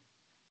liksom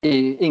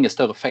inget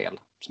större fel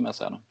som jag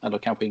säger, eller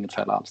kanske inget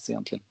fel alls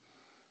egentligen.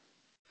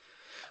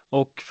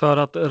 Och för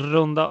att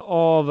runda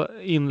av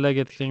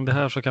inlägget kring det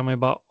här så kan man ju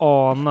bara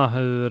ana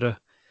hur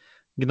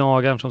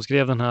gnagaren som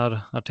skrev den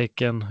här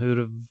artikeln,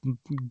 hur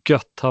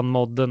gött han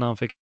mådde när han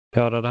fick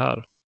höra det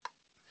här.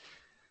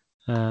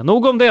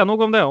 Nog om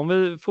det. Om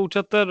vi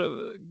fortsätter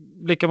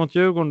blicka mot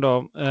Djurgården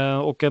då,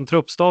 och en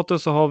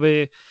truppstatus, så har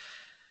vi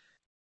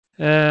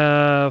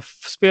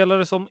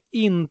spelare som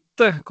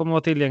inte kommer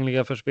vara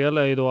tillgängliga för spel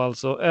är ju då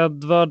alltså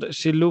Edvard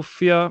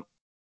Chilufya,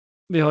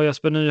 vi har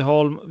Jesper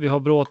Nyholm, vi har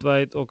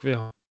Bråtveit och vi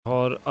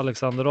har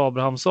Alexander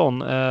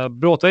Abrahamsson.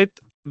 Bråtveit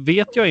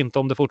vet jag inte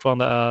om det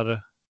fortfarande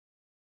är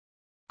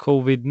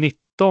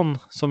covid-19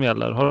 som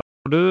gäller. Har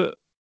du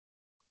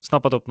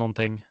snappat upp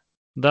någonting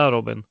där,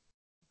 Robin?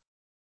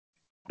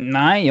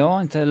 Nej, jag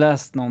har inte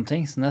läst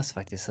någonting sen dess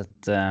faktiskt.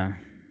 Att,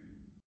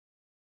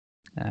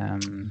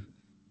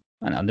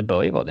 men ja, det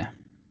bör ju vara det.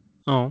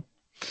 Ja.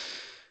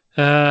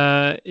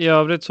 I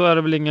övrigt så är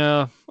det väl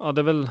inga... Ja,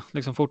 det är väl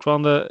liksom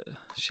fortfarande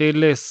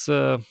Chilis...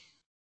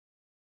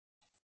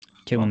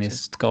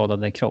 kroniskt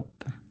skadade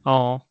kropp.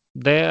 Ja,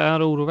 det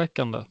är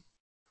oroväckande.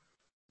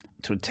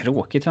 Jag tror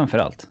tråkigt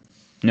framförallt.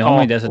 Nu har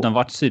man ju dessutom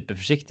varit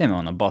superförsiktig med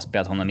honom och bara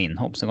spelat honom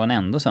inhopp, så går han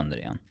ändå sönder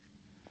igen.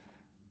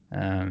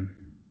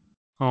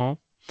 Ja.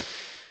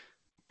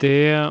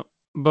 Det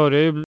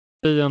börjar ju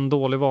bli en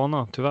dålig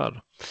vana,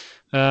 tyvärr.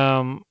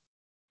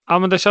 Ja,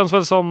 men det känns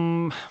väl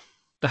som...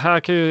 Det här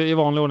kan ju i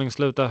vanlig ordning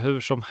sluta hur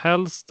som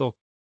helst, och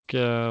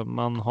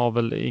man har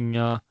väl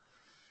inga...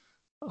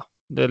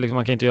 Det är liksom,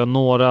 man kan inte göra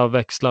några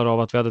växlar av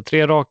att vi hade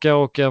 3 raka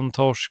och en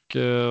torsk,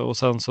 och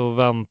sen så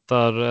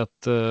väntar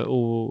ett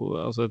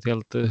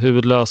helt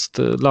huvudlöst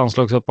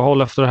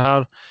landslagsuppehåll efter det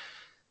här.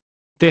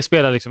 Det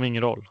spelar liksom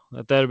ingen roll.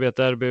 Ett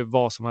derby,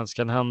 vad som helst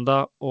kan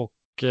hända, och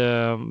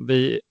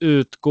vi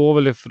utgår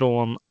väl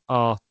ifrån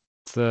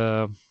att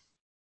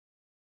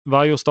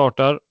Vaiho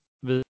startar.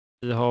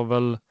 Vi har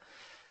väl...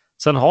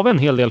 Sen har vi en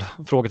hel del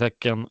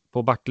frågetecken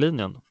på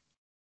backlinjen.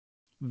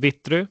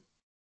 Vittry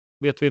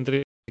vet vi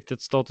inte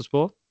riktigt status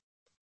på.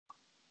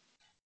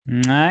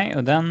 Nej,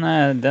 och den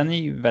är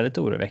ju väldigt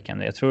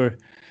oroväckande. Jag tror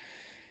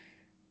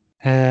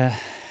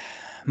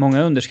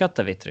många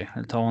underskattar Vittry.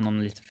 Eller tar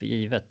honom lite för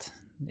givet.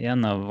 Det är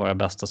en av våra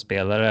bästa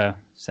spelare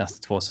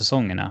senaste 2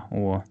 säsongerna.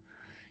 Och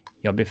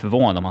jag blir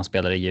förvånad om han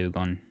spelar i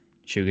Djurgården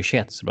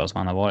 2021 så bra som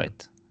han har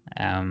varit.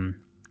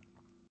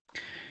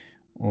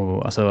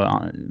 Och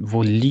alltså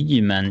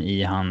volymen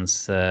i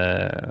hans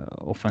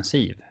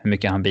offensiv, hur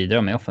mycket han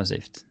bidrar med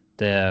offensivt.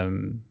 Det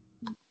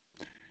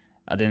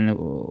är en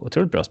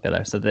otroligt bra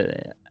spelare. Så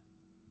det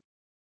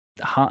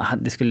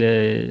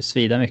skulle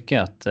svida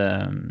mycket att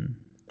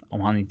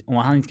om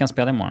han inte kan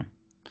spela imorgon.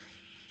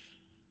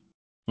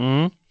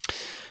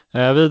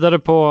 Vidare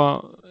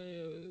på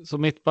så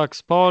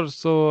mittbackspar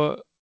så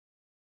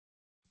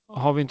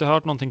har vi inte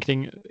hört någonting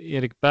kring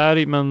Erik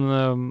Berg,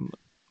 men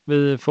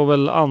vi får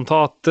väl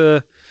anta att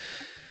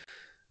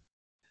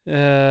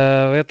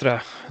vad heter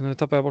det? Nu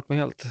tappar jag bort mig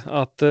helt.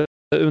 Att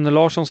Une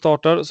Larsson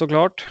startar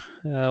såklart,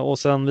 och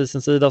sen vid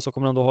sin sida så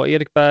kommer han då ha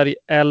Erik Berg,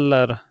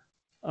 eller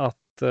att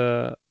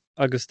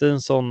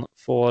Augustinsson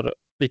får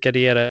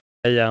vikariera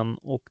igen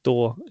och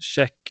då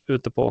check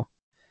ute på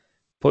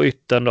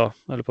yttern då,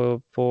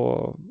 eller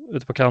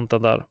ute på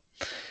kanten där.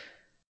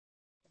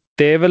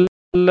 Det är väl,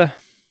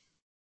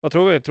 vad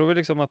tror vi? Tror vi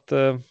liksom att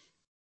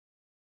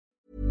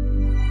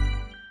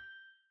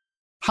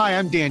Hi,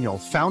 I'm Daniel,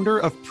 founder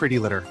of Pretty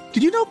Litter.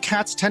 Did you know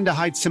cats tend to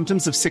hide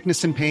symptoms of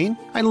sickness and pain?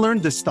 I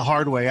learned this the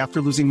hard way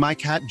after losing my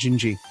cat,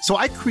 Gingy. So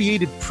I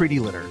created Pretty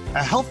Litter,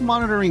 a health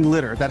monitoring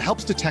litter that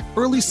helps detect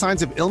early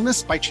signs of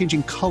illness by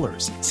changing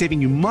colors, saving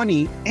you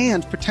money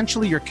and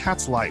potentially your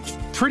cat's life.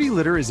 Pretty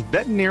Litter is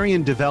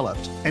veterinarian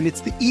developed, and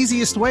it's the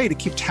easiest way to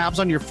keep tabs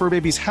on your fur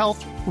baby's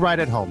health right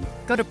at home.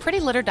 Go to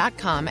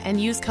prettylitter.com and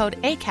use code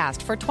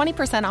ACAST for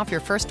 20% off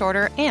your first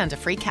order and a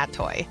free cat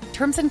toy.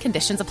 Terms and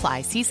conditions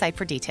apply. See site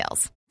for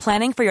details.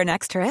 Planning for your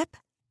next trip?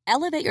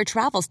 Elevate your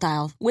travel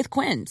style with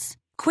Quince.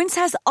 Quince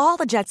has all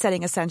the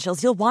jet-setting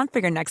essentials you'll want for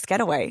your next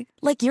getaway,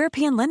 like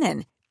European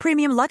linen,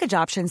 premium luggage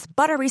options,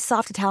 buttery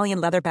soft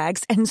Italian leather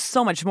bags, and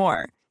so much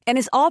more. And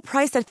is all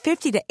priced at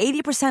 50 to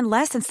 80%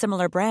 less than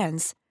similar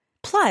brands.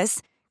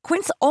 Plus,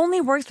 Quince only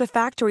works with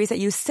factories that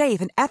use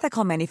safe and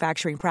ethical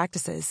manufacturing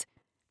practices.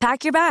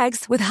 Pack your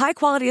bags with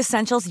high-quality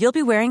essentials you'll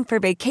be wearing for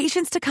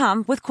vacations to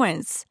come with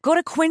Quince. Go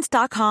to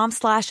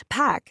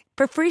quince.com/pack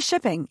for free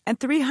shipping and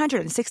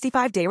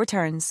 365-day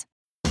returns.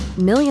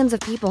 Millions of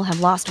people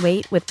have lost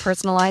weight with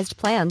personalized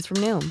plans from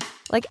Noom.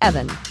 Like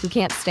Evan, who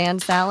can't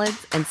stand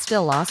salads and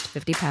still lost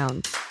 50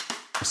 pounds.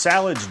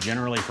 Salads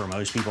generally for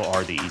most people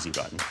are the easy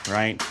button,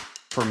 right?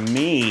 For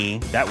me,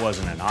 that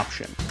wasn't an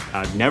option.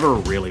 I never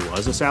really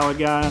was a salad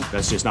guy.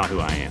 That's just not who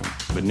I am.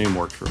 But Noom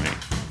worked for me.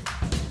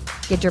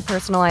 Get your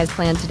personalized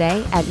plan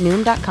today at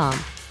Noom.com.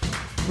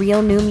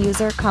 Real Noom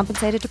user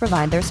compensated to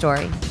provide their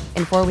story.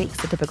 In 4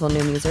 weeks, the typical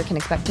Noom user can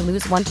expect to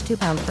lose 1 to 2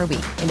 pounds per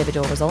week.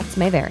 Individual results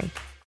may vary.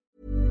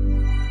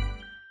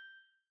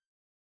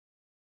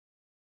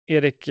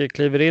 Erik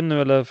kliver in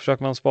nu, eller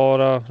försöker man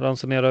spara,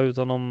 ransonera ut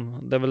honom?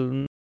 Det är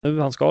väl nu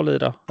han ska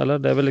lira, eller?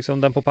 Det är väl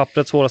liksom den på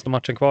pappret svåraste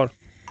matchen kvar.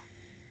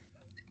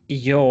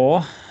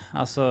 Ja,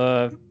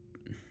 alltså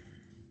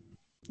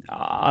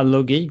all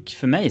logik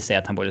för mig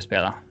säger att han borde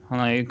spela. Han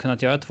har ju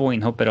kunnat göra 2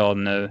 inhopp i rad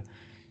nu.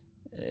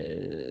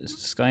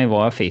 Ska han ju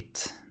vara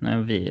fit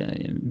när vi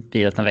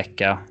vilat en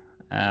vecka.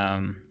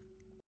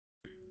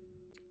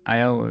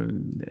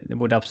 Det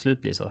borde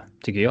absolut bli så,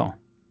 tycker jag.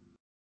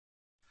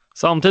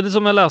 Samtidigt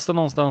som jag läste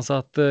någonstans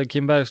att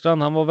Kim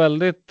Bergstrand, han var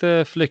väldigt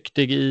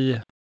flyktig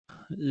i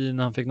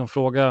när han fick någon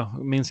fråga,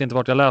 minns inte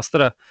vart jag läste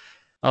det,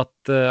 att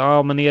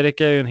men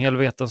Erik är ju en hel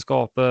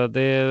vetenskap.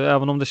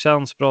 Även om det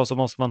känns bra så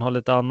måste man ha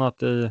lite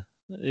annat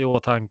i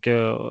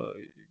åtanke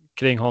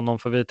kring honom,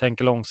 för vi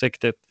tänker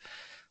långsiktigt.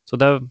 Så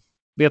där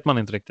vet man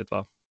inte riktigt,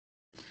 va?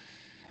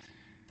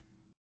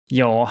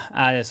 Ja,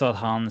 är det så att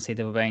han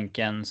sitter på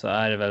bänken så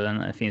är det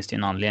väl finns det ju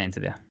en anledning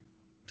till det.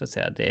 Så att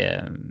säga,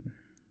 det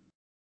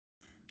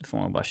får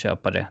man bara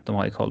köpa det. De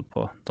har ju koll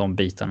på de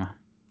bitarna.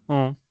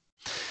 Mm.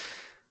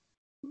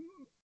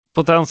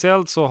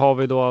 Potentiellt så har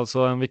vi då alltså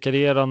en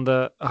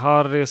vikarierande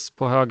Harris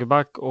på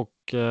högerback och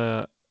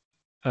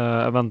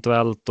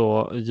eventuellt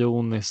då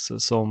Jonis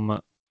som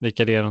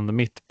vikarierande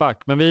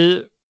mittback. Men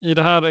i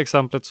det här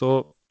exemplet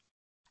så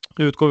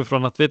utgår vi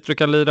från att Vittry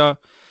kan lira.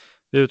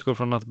 Vi utgår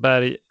från att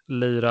Berg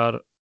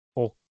lirar.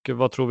 Och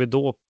vad tror vi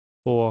då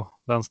på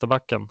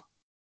vänsterbacken?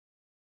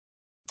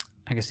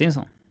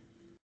 Augustinsson.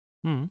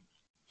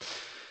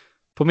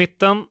 På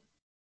mitten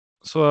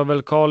så är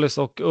väl Kalis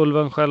och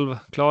Ulven själv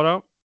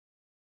klara.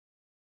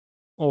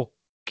 Och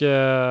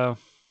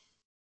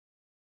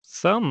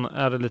sen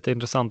är det lite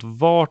intressant,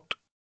 vart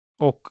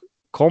och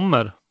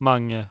kommer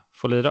Mange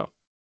få lira?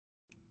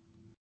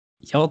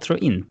 Jag tror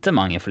inte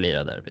Mange får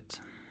lira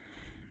derbyt.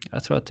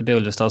 Jag tror att det blir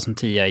Ulvestad som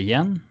 10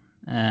 igen.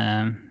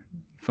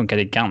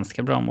 Funkade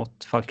ganska bra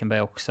mot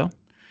Falkenberg också.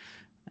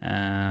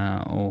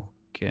 Och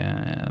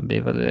det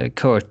blir väl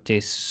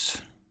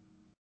Curtis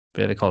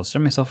bredvid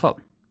Karlström i så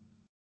fall.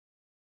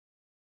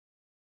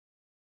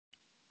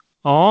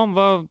 Ja,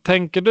 vad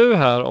tänker du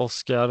här,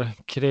 Oskar,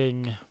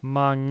 kring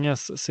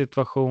Manges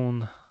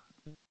situation,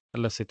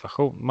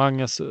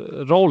 Manges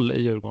roll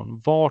i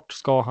Djurgården? Vart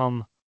ska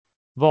han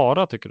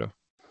vara, tycker du?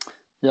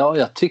 Ja,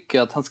 jag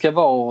tycker att han ska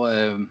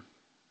vara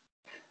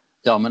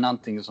men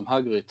antingen som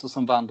högerytter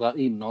som vandrar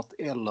inåt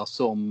eller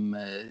som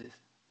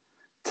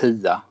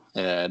 10.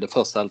 Det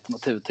första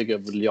alternativet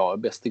tycker jag är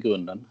bäst i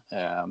grunden.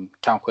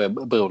 Kanske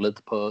beror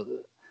lite på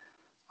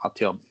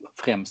att jag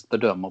främst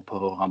bedömer på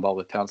hur han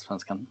varit i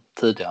Allsvenskan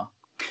tidigare.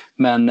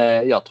 Men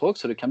jag tror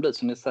också det kan bli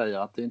som ni säger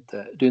att det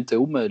är inte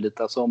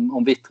omöjligt. Alltså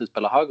om Vittry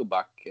spelar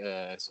högerback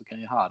så kan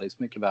ju Haris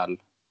mycket väl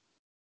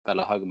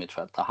spela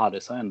högermittfältare.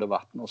 Haris har ändå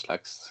varit någon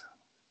slags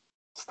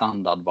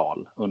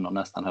standardval under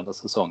nästan hela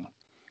säsongen.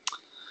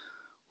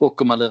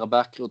 Och om man lirar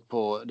backrot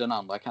på den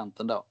andra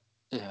kanten då.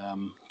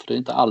 För det är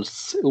inte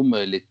alls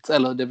omöjligt,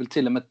 eller det är väl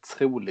till och med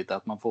troligt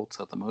att man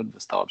fortsätter med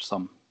Ulvestad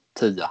som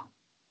 10.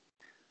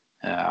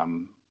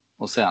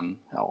 Och sen,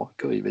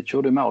 Kujovic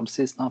gjorde mål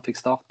sist när han fick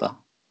starta.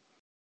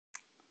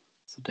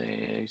 Så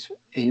det är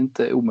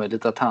inte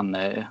omöjligt att han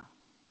är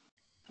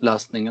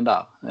lösningen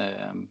där.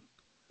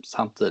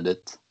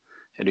 Samtidigt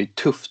är det ju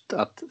tufft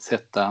att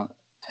sätta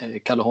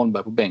Kalle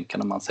Holmberg på bänken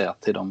när man ser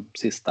till de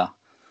sista,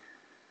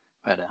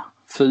 vad är det,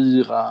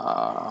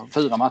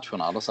 fyra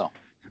matcherna eller så.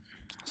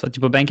 Så att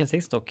du på bänken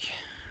sist och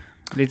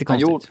lite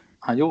konstigt.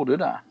 Han gjorde ju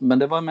det, men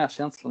det var mer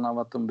känslan av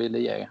att de ville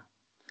ge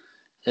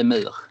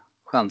Emir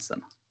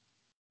chansen.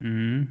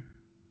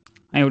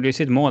 Han gjorde ju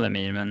sitt mål,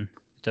 Emir, men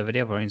utöver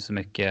det var det inte så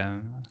mycket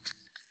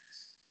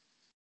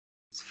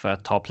för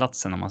att ta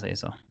platsen, om man säger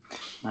så.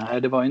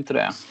 Nej, det var inte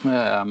det.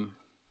 Jag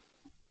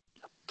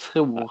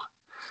tror,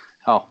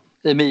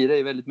 Emir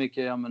är väldigt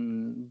mycket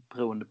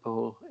beroende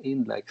på hur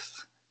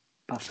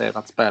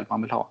inläggsbaserat spel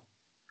man vill ha.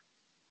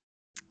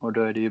 Och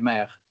då är det ju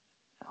mer,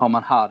 har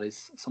man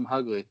Haris som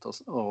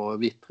högerytter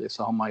och Vittry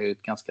så har man ju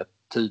ett ganska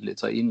tydligt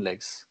så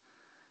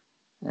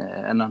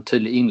en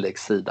tydlig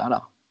inläggssida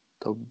där.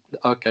 Då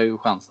ökar ju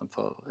chansen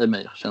för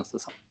Emir, känns det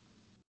som.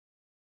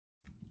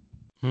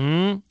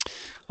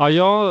 Ja,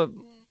 jag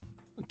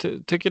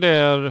tycker det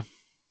är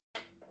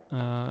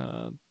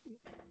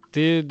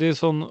det är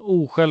sån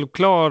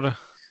osjälvklar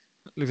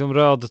liksom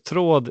röd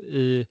tråd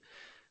i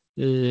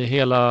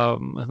hela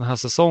den här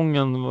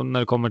säsongen när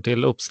det kommer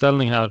till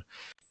uppställning här.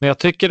 Men jag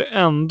tycker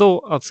ändå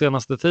att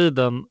senaste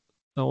tiden,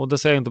 och det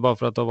säger jag inte bara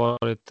för att det har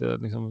varit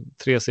liksom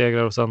 3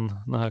 segrar och sen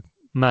den här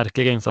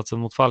märkliga insatsen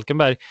mot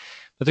Falkenberg.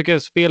 Jag tycker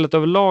att spelet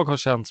överlag har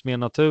känts mer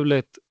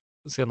naturligt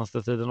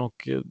senaste tiden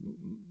och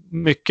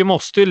mycket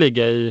måste ju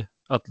ligga i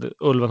att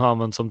Ulven har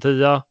använt som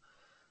 10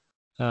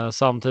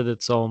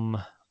 samtidigt som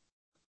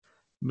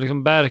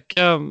liksom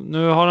Berka,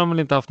 nu har han väl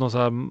inte haft någon så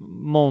här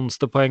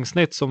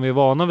monsterpoängsnitt som vi är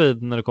vana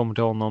vid när det kommer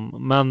till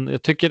honom, men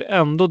jag tycker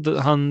ändå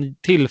han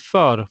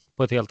tillför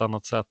på ett helt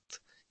annat sätt,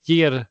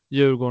 ger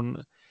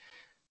Djurgården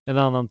en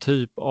annan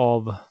typ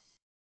av,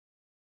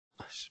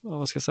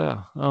 vad ska jag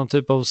säga, en annan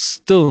typ av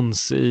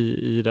stuns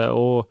i det.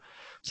 Och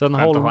sen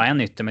har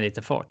en ytter med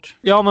lite fart.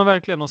 Ja, men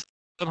verkligen. Och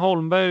sen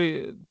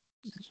Holmberg,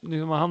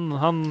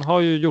 han har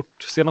ju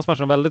gjort senaste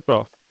matchen väldigt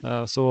bra.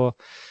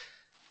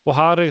 Och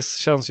Harris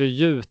känns ju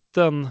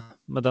gjuten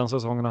med den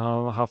säsongen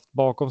han har haft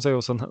bakom sig.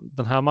 Och sen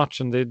den här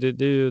matchen, det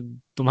är ju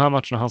de här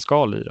matcherna han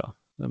ska lira.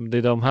 Det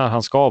är de här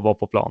han ska vara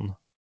på plan.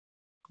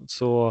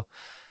 Så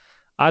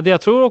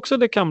jag tror också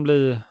det kan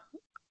bli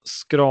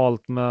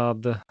skralt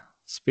med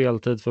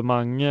speltid för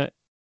Mange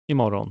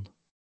imorgon.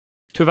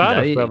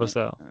 Tyvärr, får jag väl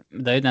säga.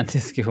 Det är ju den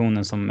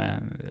diskussionen som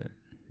är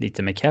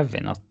lite med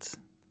Kevin, att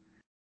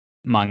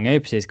Mange har ju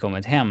precis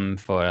kommit hem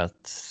för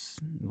att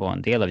vara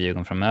en del av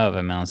Djurgården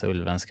framöver, medan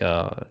Ulven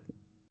ska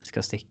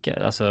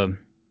sticka. Alltså,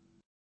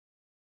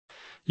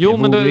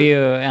 men det är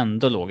ju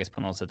ändå logiskt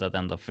på något sätt att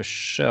ändå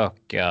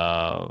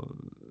försöka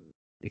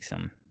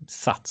liksom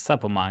satsa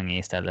på Mange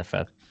istället för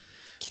att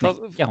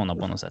knäcka honom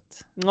på något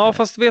sätt. Ja,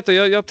 fast vet du,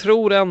 jag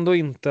tror ändå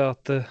inte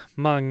att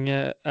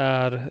Mange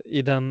är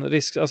i den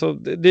risk. Alltså,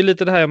 det är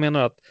lite det här jag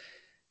menar, att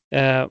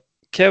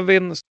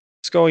Kevin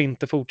ska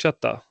inte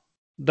fortsätta.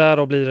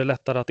 Därav blir det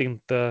lättare att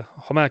inte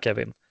ha med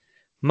Kevin.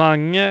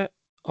 Mange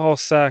har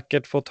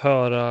säkert fått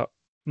höra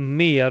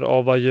mer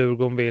av vad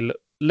Djurgården vill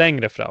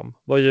längre fram.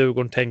 Vad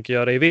Djurgården tänker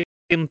göra i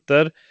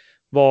vinter.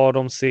 Vad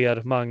de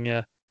ser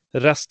Mange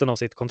resten av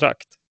sitt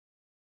kontrakt.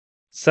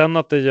 Sen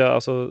att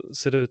det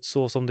ser ut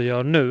så som det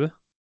gör nu,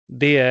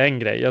 det är en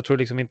grej. Jag tror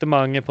liksom inte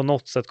Mange på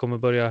något sätt kommer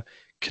börja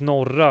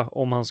knorra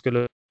om han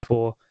skulle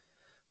få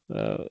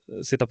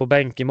sitta på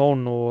bänk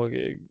imorgon och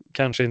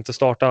kanske inte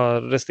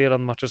starta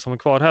resterande matcher som är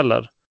kvar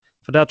heller.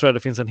 För där tror jag det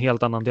finns en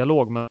helt annan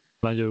dialog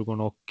mellan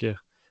Djurgården och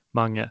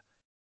Mange.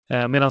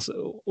 Medans,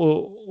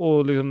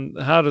 och liksom,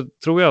 här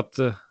tror jag att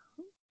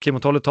Kim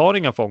och Tolle tar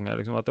inga fångar.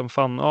 Liksom, att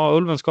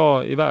Ulven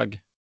ska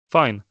iväg.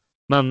 Fine.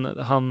 Men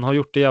han har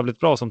gjort det jävligt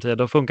bra som 10.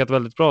 Det har funkat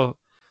väldigt bra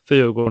för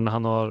Djurgården när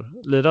han har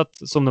lirat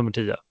som nummer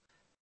 10.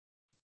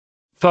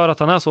 För att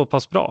han är så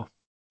pass bra.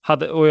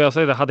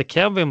 Hade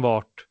Kevin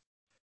varit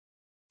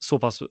så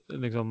pass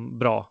liksom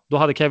bra, då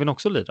hade Kevin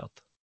också lirat.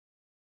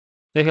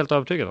 Det är helt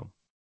övertygad om.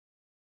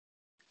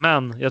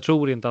 Men jag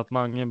tror inte att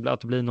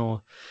det blir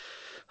något,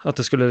 att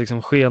det skulle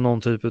liksom ske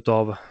någon typ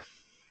av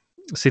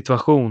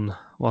situation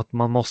och att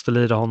man måste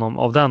lira honom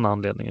av den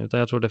anledningen. Utan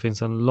jag tror det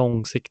finns en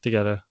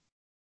långsiktigare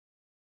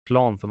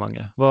plan för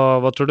Mange.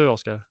 Vad tror du,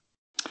 Oskar?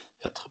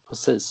 Jag tror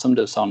precis som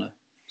du sa nu.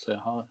 Så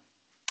jag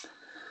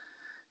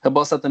Jag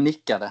bara satt och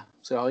nickade,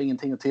 så jag har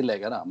ingenting att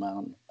tillägga där,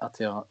 men att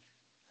jag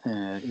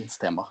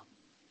instämmer.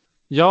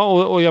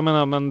 Ja, och jag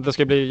menar, men det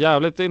ska bli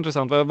jävligt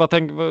intressant.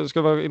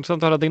 Ska vara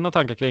intressant att höra dina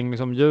tankar kring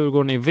liksom,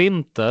 Djurgården i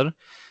vinter.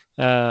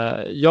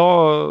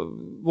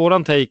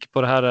 Våran take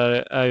på det här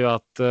är ju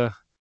att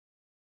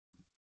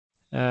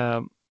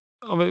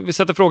om vi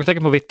sätter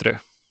frågetecken på Vittry.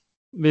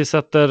 Vi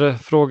sätter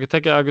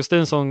frågetecken,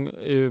 Augustinsson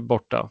är ju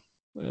borta.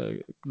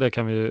 Det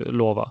kan vi ju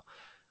lova.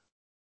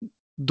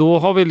 Då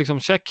har vi liksom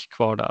check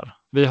kvar där.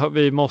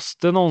 Vi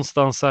måste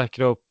någonstans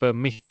säkra upp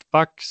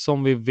mittback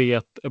som vi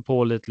vet är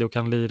pålitlig och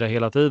kan lira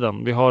hela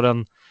tiden. Vi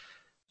har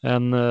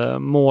en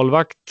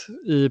målvakt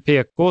i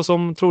PK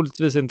som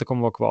troligtvis inte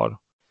kommer vara kvar.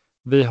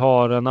 Vi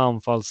har en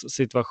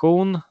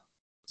anfallssituation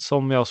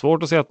som jag har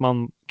svårt att se att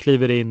man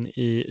kliver in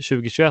i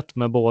 2021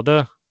 med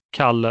både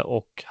Kalle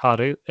och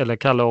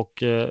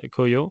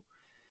Kujo.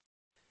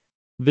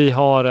 Vi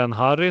har en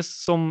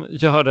Harris som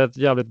gör ett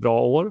jävligt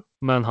bra år,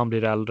 men han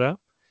blir äldre.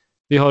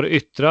 Vi har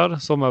yttrar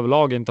som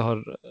överlag inte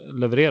har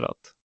levererat.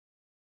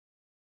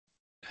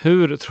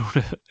 Hur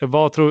tror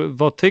du,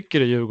 vad tycker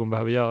du Djurgården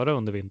behöver göra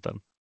under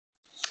vintern?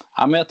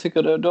 Ja, men jag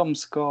tycker att de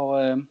ska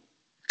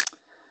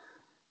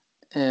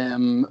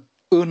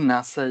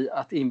unna sig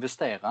att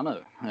investera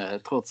nu,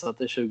 trots att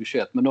det är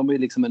 2021. Men de är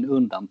liksom en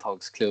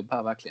undantagsklubb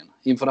här verkligen.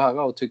 Inför det här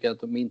året tycker jag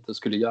att de inte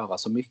skulle göra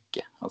så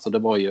mycket. Alltså det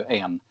var ju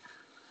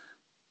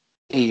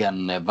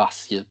en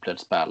vass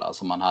djupledsspelare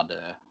som man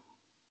hade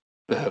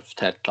behövt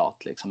helt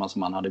klart. Liksom. Alltså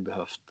man hade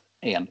behövt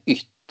en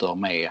ytter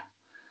med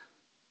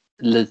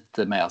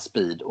lite mer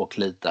speed och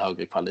lite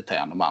högre kvalitet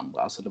än de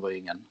andra. Alltså det var ju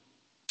ingen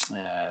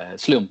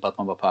slump att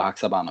man var på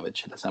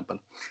Haksabanovic till exempel.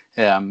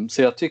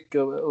 Så jag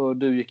tycker, och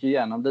du gick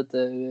igenom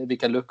lite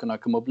vilka luckorna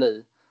kommer att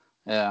bli.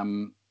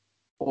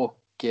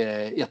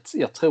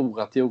 Jag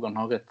tror att Djurgården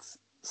har rätt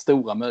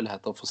stora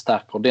möjligheter att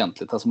förstärka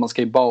ordentligt. Alltså man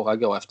ska ju bara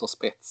gå efter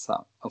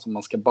spetsar. Alltså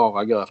man ska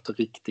bara gå efter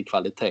riktig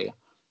kvalitet.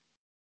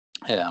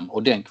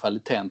 Och den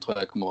kvaliteten tror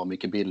jag kommer att vara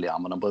mycket billigare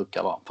än vad den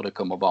brukar vara. För det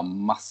kommer att vara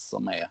massor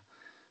med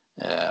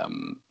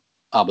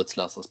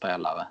arbetslösa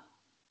spelare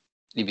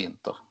i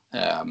vinter.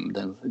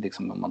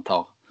 Liksom om man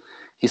tar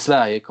i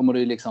Sverige kommer det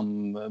ju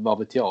liksom, vad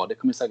vet jag, det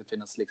kommer säkert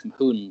finnas liksom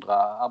 100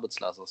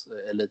 arbetslösa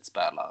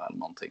elitspelare eller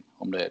någonting.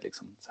 Om det är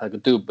liksom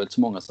säkert dubbelt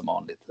så många som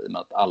vanligt i och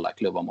med att alla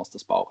klubbar måste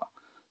spara.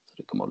 Så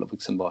det kommer att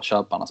liksom vara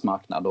köparnas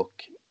marknad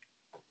och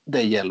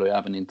det gäller ju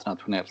även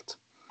internationellt.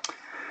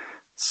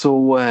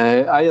 Så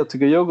jag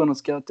tycker Djurgården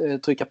ska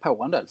trycka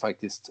på en del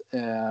faktiskt.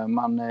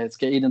 Man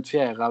ska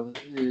identifiera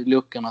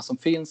luckorna som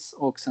finns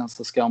och sen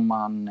så ska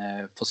man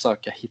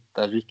försöka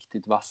hitta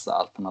riktigt vassa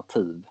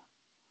alternativ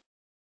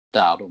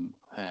där de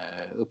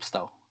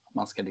uppstår.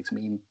 Man ska liksom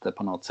inte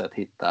på något sätt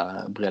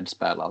hitta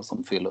breddspelare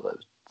som fyller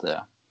ut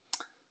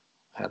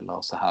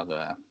eller så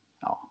här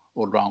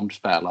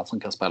allround-spelare som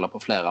kan spela på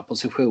flera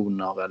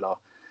positioner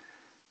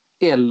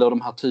eller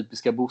de här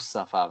typiska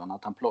bussaffärerna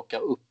att han plockar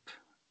upp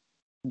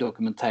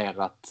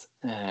dokumenterat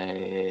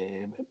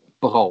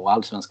bra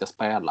allsvenska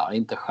spelare,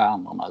 inte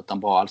stjärnorna utan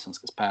bra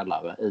allsvenska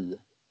spelare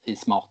i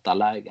smarta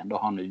lägen. Det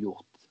har han ju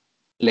gjort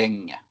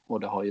länge och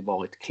det har ju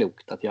varit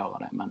klokt att göra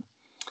det, men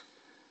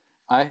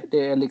nej,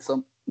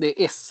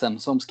 det är SM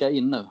som ska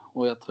in nu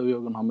och jag tror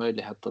Djurgården har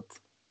möjlighet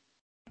att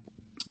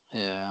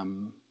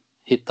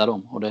hitta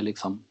dem och det är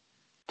liksom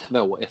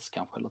 2 S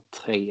kanske eller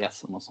 3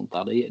 S och sånt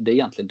där. Det är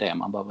egentligen det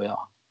man behöver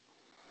göra.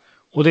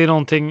 Och det är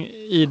någonting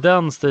i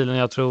den stilen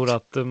jag tror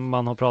att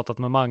man har pratat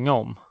med många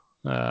om.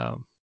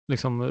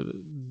 Liksom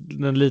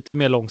den lite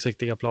mer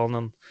långsiktiga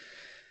planen.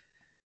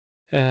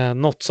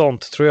 Något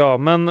sånt tror jag.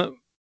 Men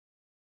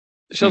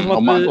det känns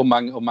som att och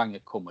många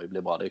kommer ju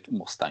bli bra. Det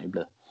måste han ju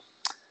bli.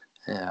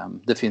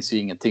 Det finns ju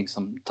ingenting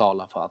som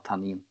talar för att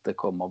han inte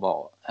kommer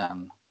vara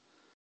en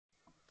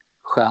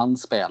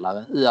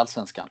stjärnspelare i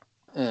Allsvenskan.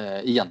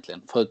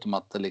 Egentligen. Förutom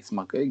att liksom,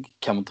 man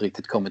kan inte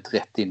riktigt kommit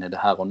rätt in i det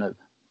här och nu.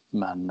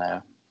 Men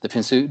det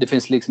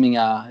finns liksom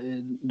inga,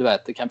 du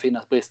vet, det kan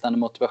finnas bristande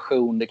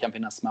motivation, det kan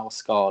finnas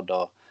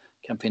småskador,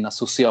 det kan finnas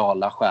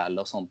sociala skäl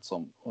och sånt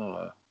som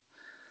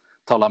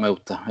talar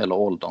emot det, eller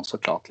åldern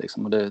såklart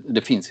liksom. Och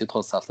det finns ju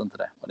trots allt inte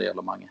det vad det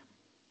gäller många.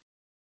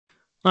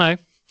 Nej,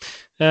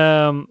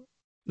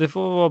 det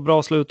får vara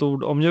bra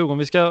slutord om Djurgården.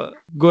 Vi ska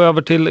gå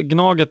över till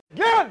Gnaget.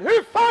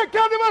 Hur fan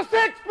kan det vara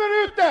 6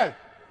 minuter?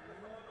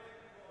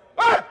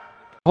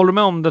 Håller du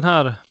med om den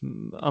här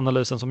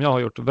analysen som jag har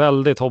gjort?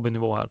 Väldigt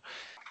hobbynivå här.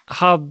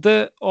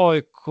 Hade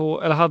AIK,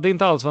 eller hade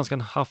inte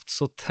Allsvenskan haft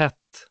så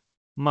tätt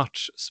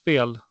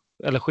matchspel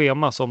eller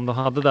schema som de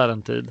hade där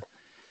en tid,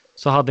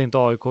 så hade inte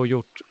AIK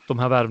gjort de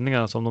här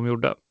värvningarna som de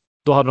gjorde.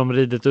 Då hade de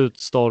ridit ut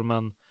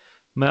stormen.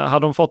 Men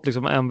hade de fått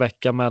liksom en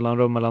vecka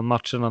mellanrum mellan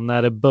matcherna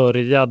när det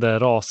började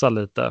rasa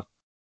lite,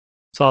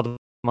 så hade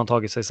man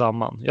tagit sig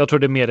samman. Jag tror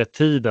det är mer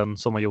tiden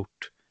som har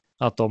gjort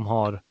att de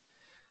har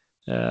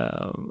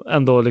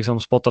ändå liksom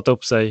spottat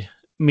upp sig.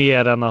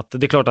 Mer än att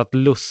det är klart att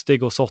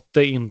Lustig och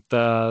Sotte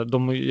inte,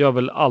 de gör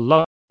väl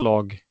alla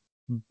lag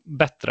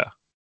bättre.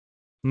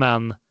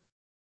 Men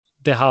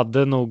det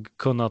hade nog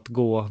kunnat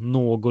gå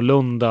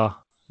någorlunda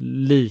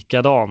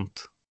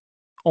likadant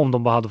om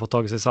de bara hade fått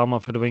tagit sig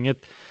samman, för det var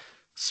inget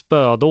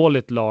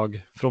spödåligt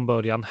lag från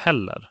början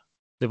heller.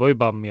 Det var ju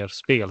bara mer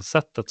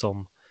spelsättet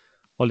som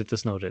var lite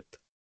snurrigt.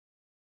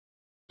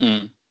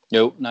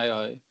 Jo, när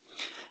jag är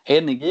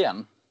enig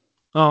igen.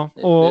 Ja,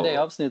 och... Det är det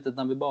avsnittet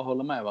när vi bara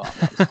håller med varandra.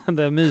 Alltså.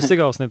 Det är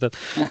mysiga avsnittet.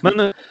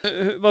 Men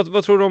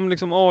vad tror du om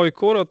liksom AIK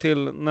då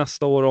till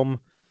nästa år,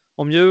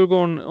 om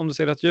Djurgården, om du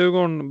ser att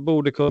Djurgården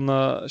borde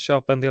kunna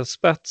köpa en del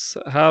spets?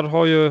 Här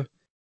har ju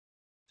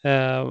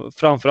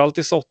framförallt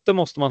i Sotte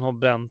måste man ha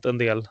bränt en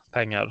del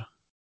pengar.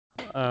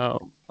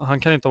 Han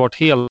kan inte ha varit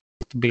helt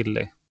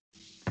billig.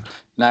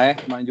 Nej,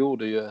 man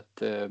gjorde ju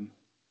ett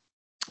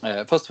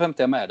först och främst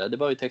är jag med det. Det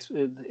var ju ett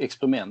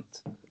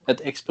experiment.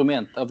 Ett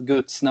experiment av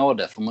Guds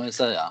nåde får man ju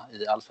säga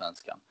i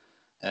Allsvenskan.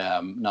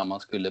 När man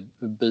skulle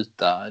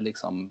byta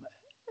liksom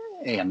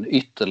en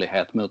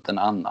ytterlighet mot en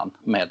annan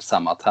med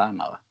samma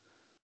tränare.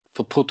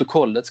 För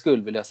protokollet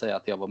skulle vill jag säga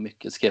att jag var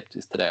mycket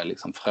skeptisk till det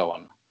liksom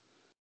från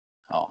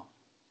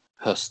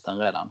hösten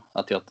redan.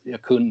 Att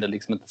jag kunde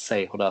liksom inte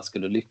se hur det här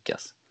skulle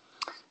lyckas.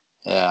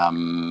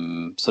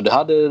 Så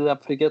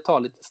där fick jag ta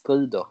lite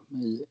strider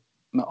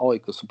med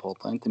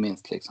AIK-supportrar inte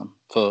minst liksom.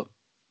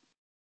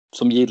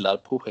 Som gillade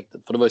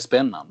projektet. För det var ju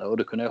spännande och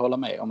det kunde jag hålla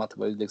med om att det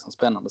var ju liksom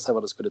spännande att se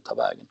vad det skulle ta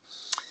vägen.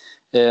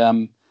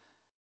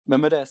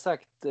 Men med det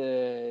sagt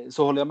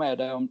så håller jag med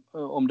dig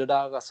om det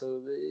där. Alltså,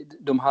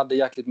 de hade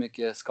jäkligt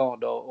mycket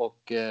skador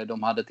och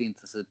de hade ett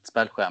intensivt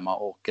spelschema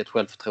och ett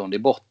självförtroende i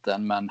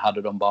botten. Men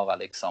hade de bara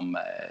liksom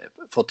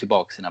fått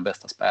tillbaka sina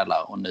bästa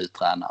spelare och ny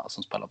tränare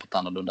som spelar på ett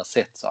annorlunda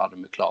sätt, så hade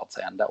de ju klarat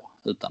sig ändå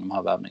utan de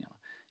här värvningarna.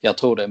 Jag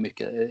tror det är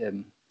mycket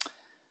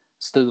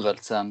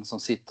styrelsen som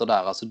sitter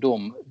där. Alltså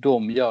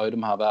de gör ju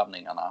de här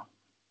värvningarna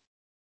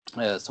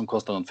som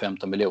kostar runt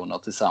 15 miljoner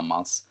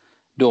tillsammans.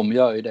 De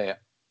gör ju det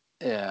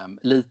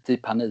lite i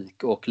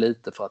panik och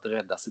lite för att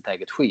rädda sitt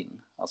eget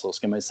skinn. Alltså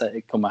ska man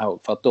ju komma ihåg,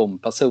 för att de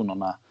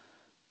personerna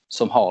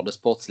som har det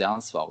sportsliga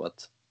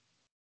ansvaret,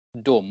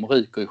 de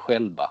ryker ju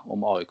själva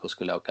om AIK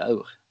skulle åka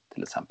ur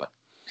till exempel.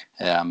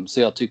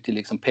 Så jag tyckte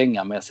liksom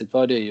pengamässigt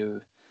var det ju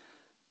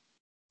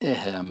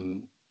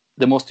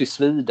det måste ju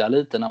svida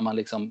lite när man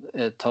liksom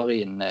tar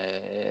in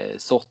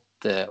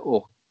Sotte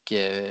och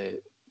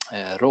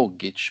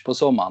Rogic på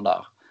sommaren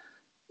där,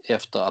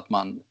 efter att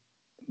man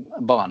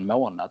bara en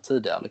månad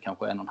tidigare, eller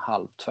kanske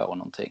 1,5-2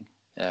 någonting,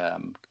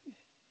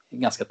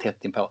 ganska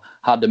tätt inpå,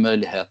 hade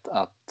möjlighet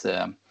att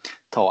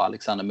ta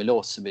Alexander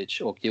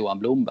Milosevic och Johan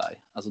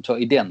Blomberg. Alltså 2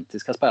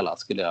 identiska spelare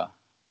skulle jag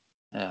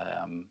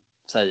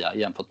säga,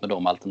 jämfört med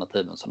de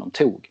alternativen som de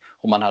tog.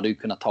 Och man hade ju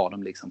kunnat ta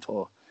dem liksom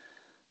för,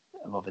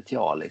 vad vet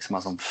jag, liksom,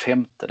 alltså en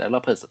femtedel av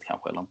priset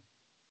kanske, eller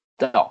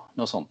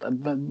något sånt.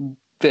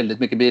 Väldigt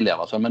mycket billigare.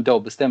 Alltså. Men då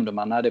bestämde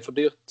man, nej det är för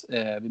dyrt,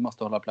 vi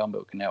måste hålla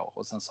plånboken i år.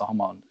 Och sen så har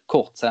man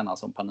kort senare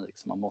som panik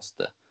som man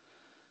måste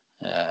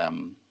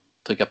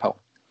trycka på.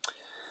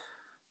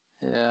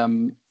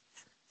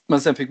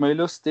 Men sen fick man ju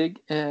Lustig,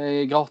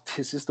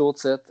 gratis i stort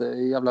sett,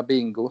 jävla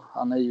bingo.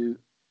 Han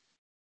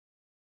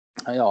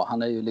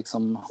är ju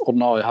liksom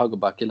ordinarie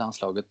högerback i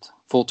landslaget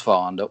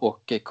fortfarande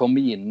och kom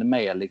in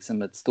med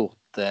liksom ett stort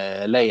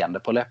leende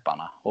på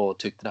läpparna och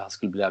tyckte det här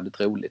skulle bli jävligt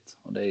roligt.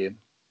 Och det är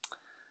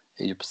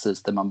ju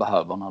precis det man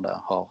behöver när det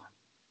har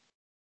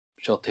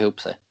kört ihop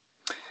sig.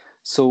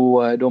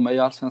 Så de är ju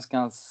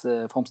Allsvenskans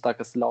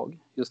formstarkaste lag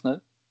just nu.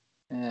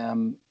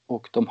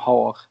 Och de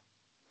har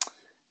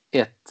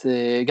ett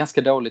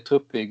ganska dåligt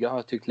truppbygge, har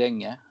jag tyckt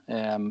länge.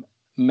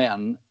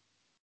 Men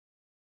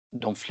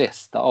de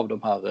flesta av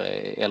de här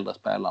äldre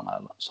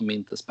spelarna som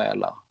inte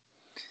spelar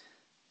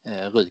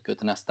ryker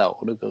till nästa år.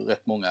 Och det går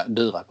rätt många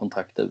dyra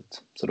kontrakt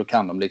ut. Så då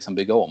kan de liksom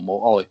bygga om.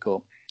 Och AIK,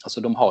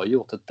 alltså de har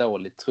gjort ett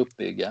dåligt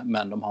truppbygge,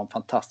 men de har en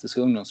fantastisk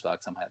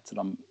ungdomsverksamhet.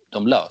 Så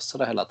de löser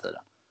det hela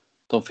tiden.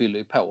 De fyller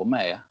ju på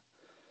med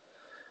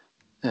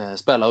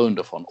spelare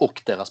underifrån.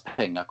 Och deras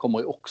pengar kommer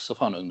ju också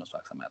från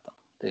ungdomsverksamheten.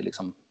 Det är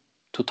liksom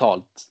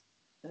totalt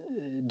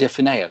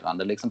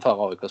definierande liksom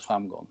för AIKs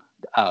framgång.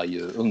 Det är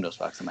ju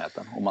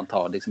ungdomsverksamheten. Om man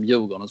tar liksom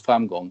Djurgårdens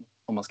framgång,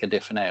 om man ska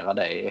definiera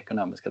det i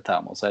ekonomiska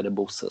termer, så är det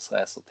Bosses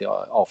resor till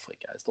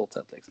Afrika i stort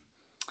sett liksom.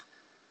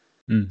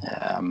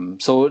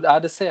 Så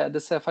det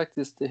ser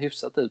faktiskt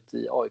hyfsat ut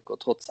i AIK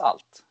trots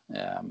allt.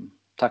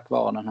 Tack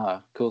vare den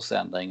här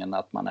kursändringen,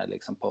 att man är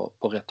liksom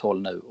på rätt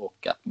håll nu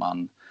och att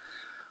man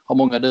har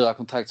många dyra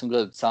kontrakt som går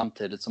ut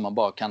samtidigt som man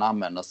bara kan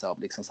använda sig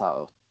av liksom så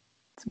här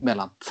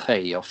mellan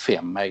 3 och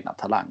 5 egna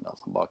talanger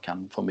som bara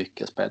kan få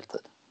mycket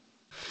speltid.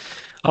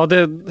 Ja,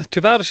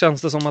 tyvärr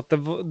känns det som att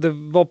det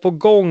var på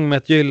gång med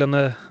ett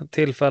gyllene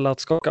tillfälle att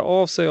skaka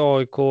av sig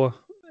AIK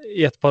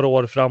i ett par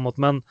år framåt,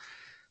 men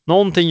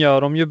någonting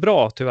gör de ju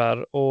bra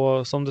tyvärr.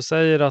 Och som du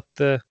säger att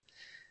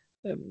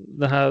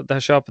det här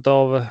köpet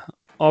av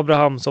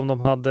Abraham som de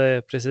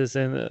hade precis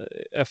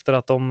efter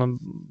att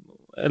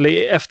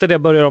efter det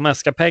började de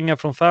äska pengar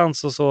från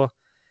fans och så.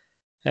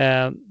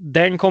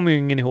 Den kommer ju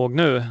ingen ihåg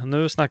nu.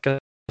 Nu snackas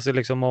det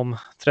liksom om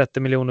 30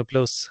 miljoner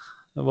plus.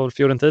 Det var väl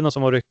Fiorentina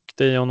som var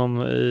ryckt i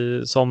honom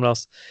i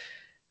somras.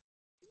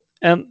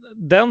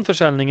 Den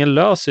försäljningen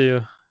löser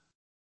ju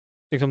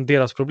liksom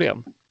deras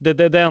problem.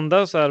 Det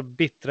enda så här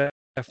bittra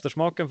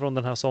eftersmaken från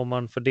den här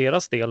sommaren för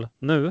deras del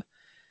nu,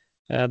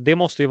 det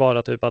måste ju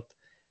vara typ att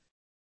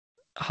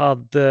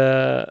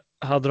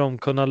hade de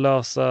kunnat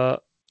lösa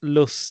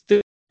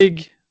Lustig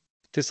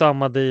till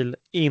samma deal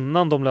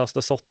innan de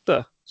löste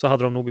Sotte, så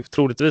hade de nog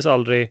troligtvis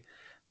aldrig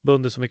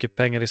bundit så mycket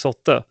pengar i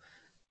Sotte.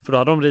 För då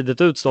hade de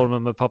ridit ut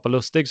stormen med pappa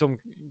Lustig som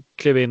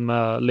klev in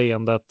med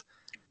leendet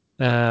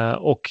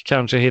och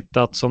kanske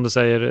hittat, som du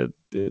säger,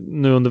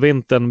 nu under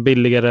vintern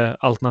billigare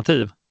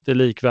alternativ till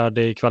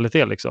likvärdig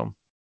kvalitet liksom.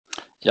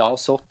 Ja,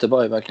 Sotte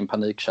var ju verkligen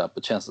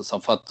panikköpet, känns det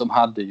som, för att de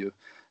hade ju,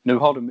 det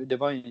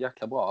var ju en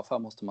jäkla bra affär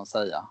måste man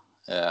säga,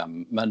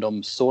 men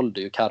de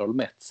sålde ju Karol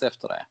Metz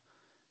efter det.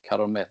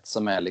 Karol Metz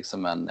som är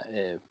liksom en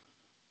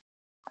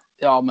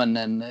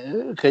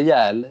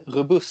rejäl,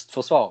 robust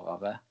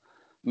försvarare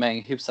med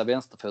en hyfsad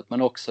vänsterfot,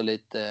 men också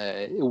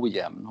lite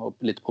ojämn och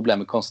lite problem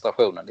med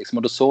koncentrationen liksom.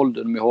 Och då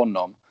sålde de ju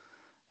honom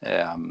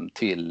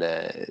till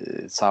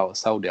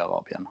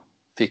Saudiarabien.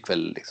 Fick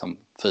väl liksom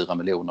 4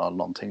 miljoner eller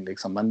någonting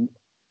liksom.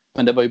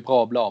 Men det var ju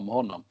bra att bli av med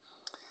honom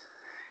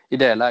i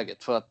det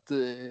läget, för att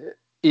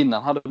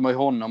innan hade man ju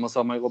honom och så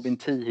har man ju Robin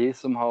Tihi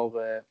som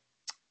har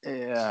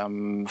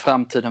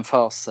framtiden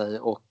för sig,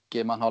 och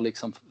man har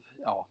liksom,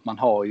 man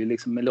har ju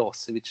liksom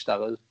Milosevic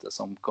där ute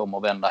som kommer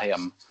att vända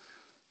hem,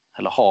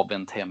 eller har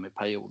vänt hem i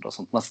perioder och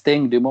sånt. Man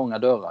stängde ju många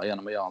dörrar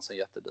genom att göra en så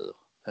jättedyr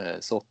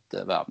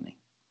sortvärvning.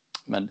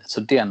 Men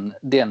så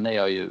den är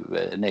jag ju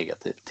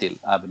negativ till,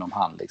 även om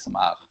han liksom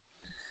är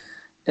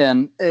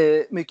en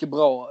mycket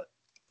bra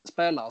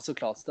spelare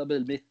såklart,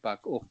 stabil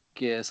mittback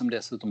och som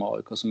dessutom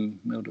AIK som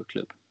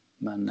moderklubb.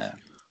 Men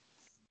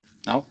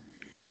ja,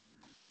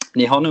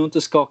 ni har nog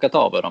inte skakat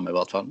av dem i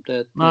vart fall.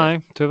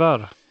 Nej,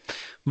 tyvärr.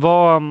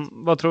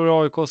 Vad tror du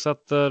AIK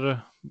sätter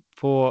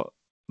på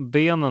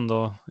benen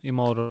då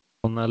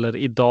imorgon eller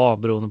idag,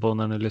 beroende på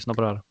när ni lyssnar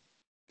på det här?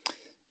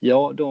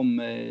 Ja,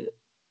 de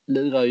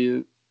lirar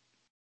ju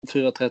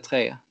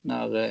 4-3-3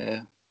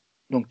 när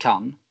de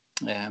kan.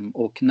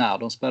 Och när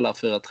de spelar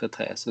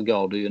 4-3-3 så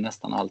går det ju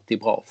nästan alltid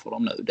bra för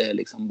dem nu. Det är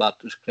liksom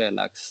Bartosz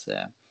Krelaks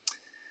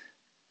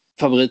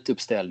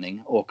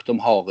favorituppställning, och de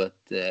har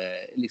ett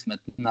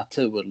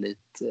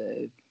naturligt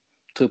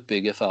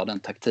truppbygge för den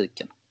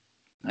taktiken.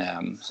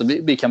 Så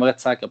vi kan vara rätt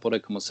säkra på hur det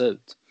kommer att se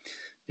ut.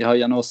 Vi har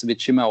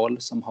Janosevic i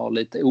mål som har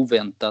lite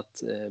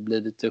oväntat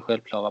blivit det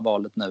självklara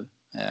valet nu.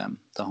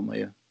 Där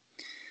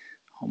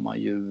har man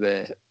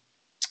ju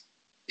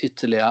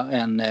ytterligare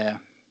en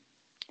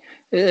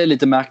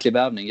lite märklig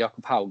värvning.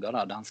 Jakob Hauger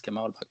där, danska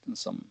målvakten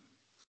som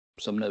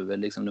nu är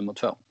liksom nummer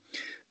 2.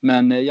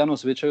 Men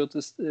Janosevic har gjort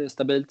det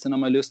stabilt. Sen har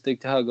man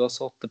Lustig till höger,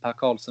 Sotte, Per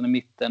Karlsson i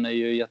mitten är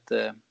ju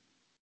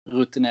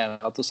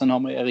jätterutinerat. Och sen har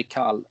man Erik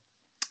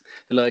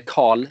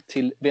Karl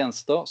till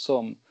vänster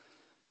som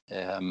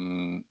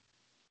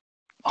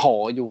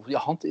jag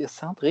har inte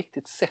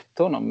riktigt sett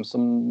honom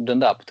som den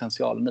där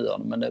potentialen i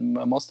honom, men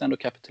man måste ändå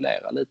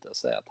kapitulera lite och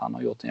säga att han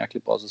har gjort en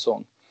jäkligt bra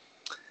säsong.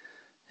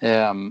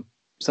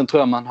 Sen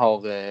tror jag man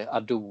har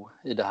Ado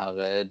i det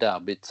här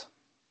derbyt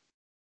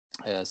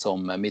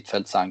som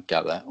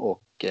mittfältsankare,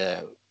 och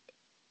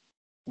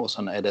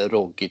sen är det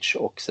Rogic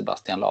och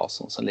Sebastian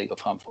Larsson som ligger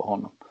framför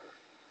honom.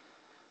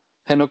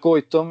 Henok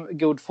Goitom,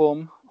 god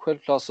form,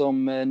 självklart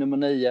som nummer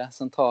 9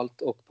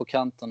 centralt, och på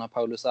kanterna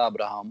Paulus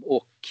Abraham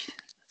och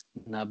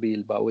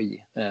Nabil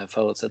Baoui.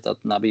 Förutsatt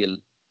att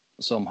Nabil,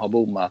 som har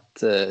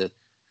bommat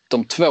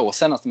de 2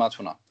 senaste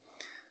matcherna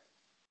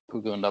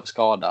på grund av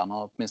skada, han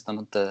har åtminstone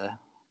inte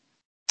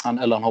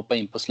han hoppar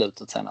in på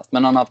slutet senast,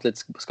 men han har haft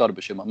lite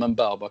skadebekymmer, men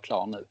bör vara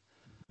klar nu.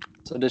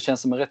 Så det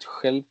känns som en rätt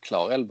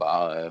självklar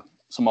elva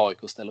som AIK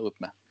ställer upp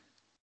med.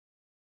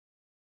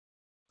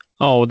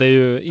 Ja, och det är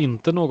ju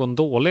inte någon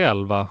dålig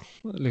elva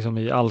liksom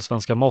i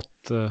allsvenska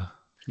mått.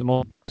 Det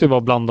måste ju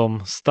vara bland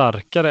de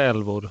starkare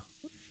elvor.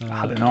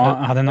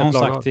 Hade någon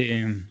sagt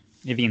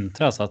i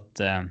vintras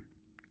att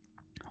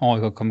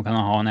AIK kommer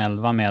kunna ha en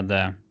elva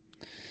med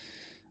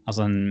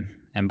alltså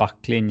en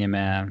backlinje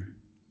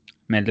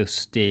med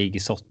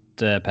Lustig,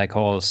 Sotte, Per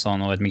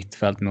Karlsson och ett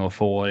mittfält med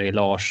Ofori,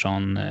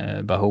 Larsson,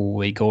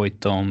 Bahoui,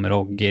 Goitom,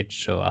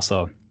 Rogic, och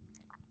alltså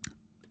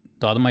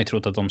då hade man ju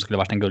trott att de skulle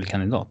varit en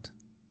guldkandidat.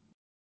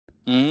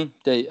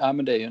 Det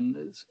är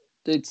ju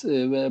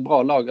ett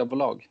bra lag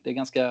överlag. Det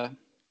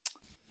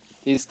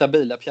är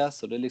stabila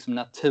pjäser, det är liksom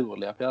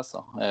naturliga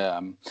pjäser.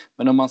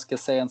 Men om man ska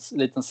säga en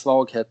liten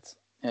svaghet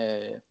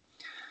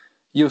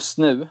just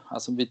nu,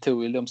 alltså vi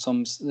tog ju dem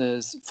som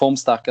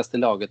formstarkaste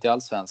laget i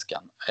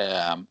allsvenskan.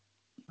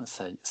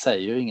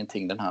 Säger ju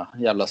ingenting den här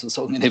jävla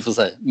säsongen i och för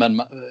sig. Men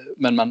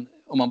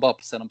om man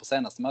bara ser dem på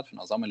senaste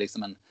matcherna så har man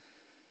liksom en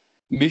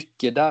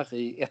mycket där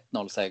i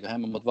 1-0-seger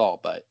hemma mot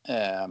Varberg.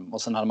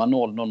 Och sen hade man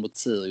 0-0 mot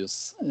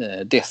Sirius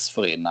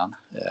dessförinnan.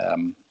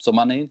 Så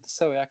man är inte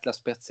så jäkla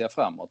spetsiga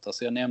framåt.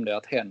 Alltså jag nämnde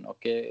att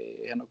Henok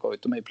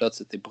Goitom är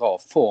plötsligt i bra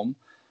form.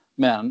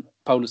 Men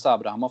Paulus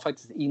Abraham har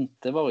faktiskt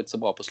inte varit så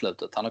bra på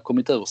slutet. Han har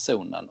kommit ur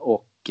zonen,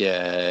 och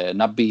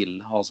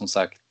Nabil har som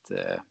sagt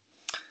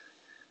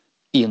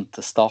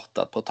inte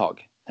startat på ett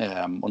tag.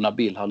 Och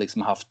Nabil har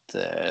liksom haft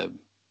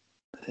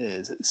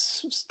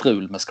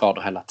strul med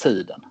skador hela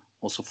tiden.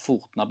 Och så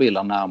fort Nabil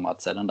har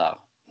närmat sig den där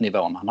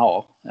nivån han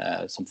har,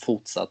 som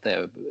fortsatt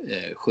är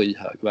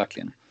skyhög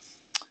verkligen,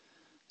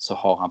 så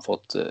har han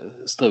fått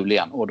strul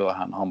igen, och då har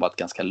han varit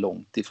ganska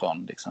långt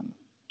ifrån liksom,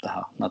 det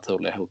här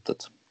naturliga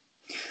hotet.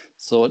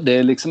 Så det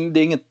är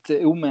inget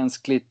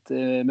omänskligt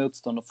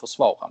motstånd att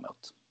försvara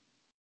mot.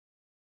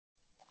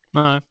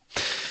 Nej.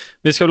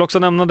 Vi ska väl också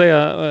nämna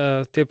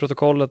det till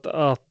protokollet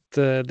att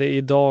det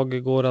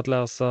idag går att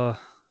läsa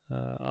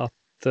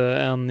att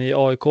en i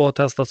AIK har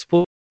testats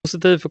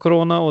positiv för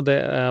corona, och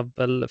det är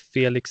väl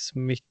Felix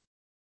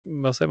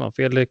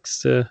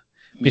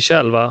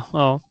Michel, va?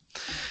 Ja.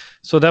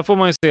 Så där får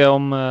man ju se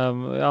om,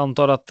 jag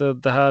antar att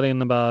det här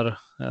innebär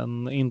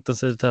en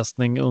intensiv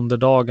testning under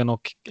dagen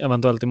och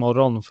eventuellt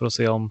imorgon för att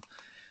se om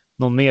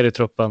någon mer i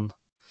truppen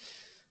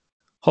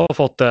har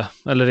fått det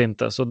eller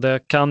inte. Så det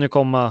kan ju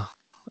komma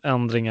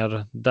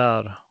ändringar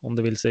där om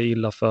det vill sig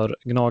illa för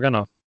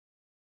Gnagarna.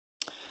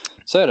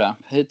 Så är det.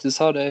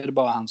 Hittills är det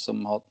bara han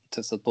som har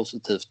testat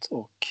positivt,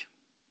 och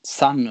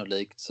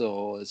sannolikt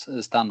så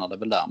stannar det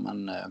väl där.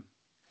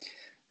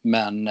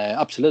 Men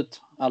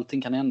absolut,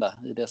 allting kan hända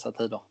i dessa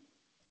tider.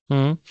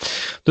 Mm.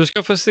 Du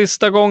ska för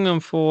sista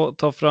gången få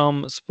ta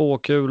fram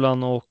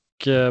spåkulan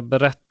och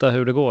berätta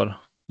hur det går.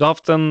 Du har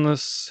haft en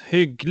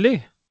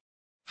hygglig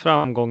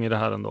framgång i det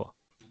här ändå.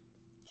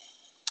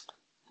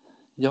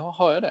 Ja,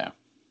 har jag det?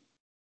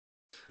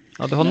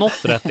 Ja, du har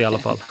nått rätt i alla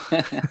fall.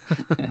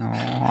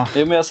 Ja.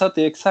 Men jag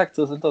satte ju exakt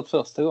resultat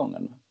första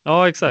gången.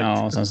 Ja, exakt.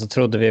 Ja, och sen så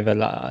trodde vi väl,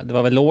 det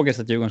var väl logiskt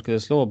att Djurgården skulle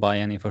slå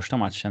Bayern i första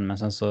matchen, men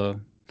sen så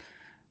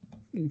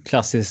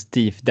klassisk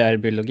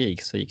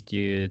derby-logik så gick det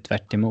ju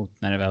tvärt emot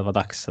när det väl var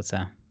dags, så att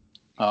säga.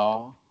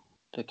 Ja,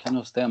 det kan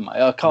nog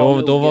stämma.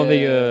 Då var vi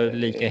ju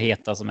lika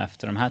heta som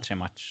efter de här 3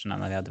 matcherna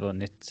när vi hade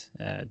vunnit.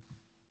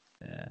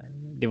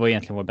 Det var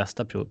egentligen vår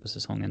bästa prov på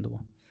säsongen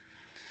då.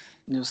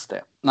 Just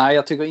det. Nej,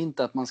 jag tycker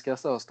inte att man ska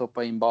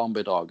stoppa in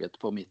barnbidraget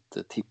på mitt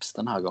tips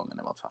den här gången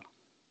i vart fall.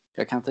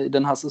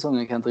 Den här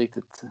säsongen kan jag inte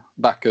riktigt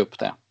backa upp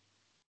det.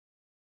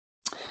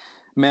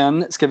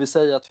 Men ska vi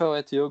säga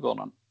 2-1 till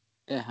Djurgården?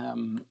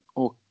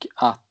 Och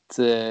att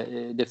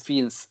det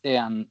finns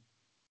en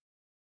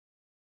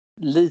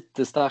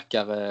lite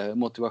starkare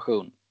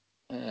motivation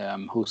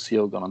hos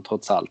Djurgården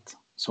trots allt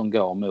som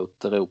går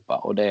mot Europa,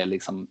 och det är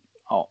liksom,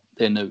 ja,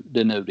 det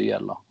är nu det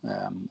gäller.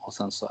 Och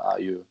sen så är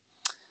ju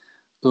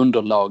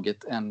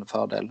underlaget en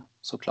fördel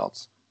såklart.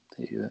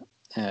 Det är ju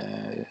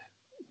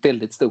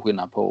väldigt stor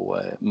skillnad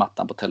på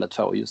mattan på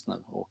Tele2 just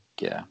nu,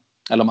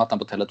 eller mattan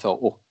på Tele2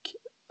 och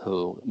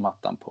hur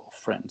mattan på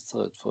Friends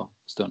ser ut för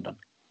stunden.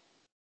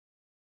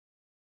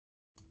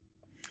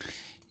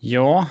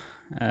 Ja,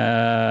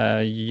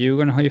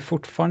 Djurgården har ju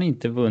fortfarande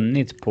inte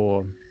vunnit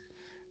på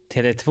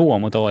Tele2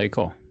 mot AIK.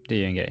 Det är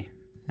ju en grej.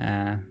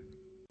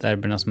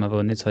 Derbyna som har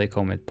vunnit har ju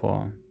kommit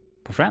på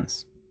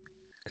Friends.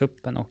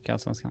 Kuppen och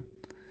Allsvenskan.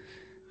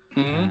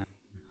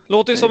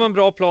 Låter ju som en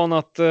bra plan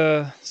att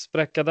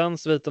spräcka den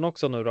sviten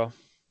också nu då.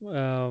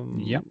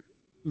 Ja.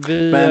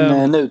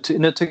 Men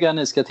nu tycker jag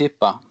ni ska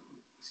tippa.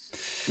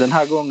 Den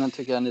här gången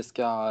tycker jag ni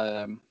ska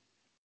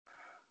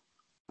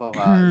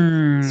bara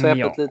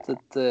svepa ett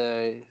litet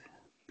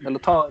eller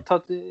ta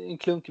en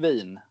klunk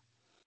vin.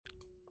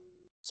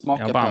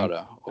 Smaka på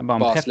det och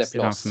bara släpp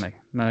loss.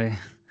 Men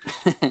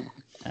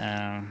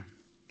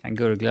kan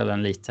gurgla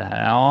den lite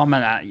här. Ja,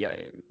 men jag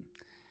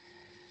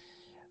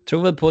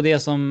tror väl på det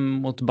som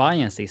mot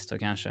Bayern sist då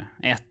kanske.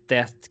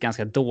 1-1,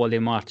 ganska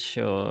dålig match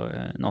och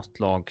något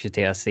lag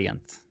kvitterar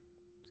sent.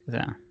 Ska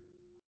säga.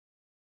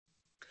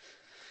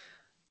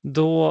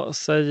 Då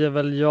säger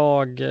väl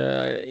jag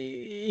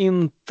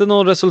inte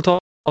någon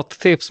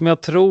resultattips, men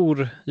jag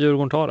tror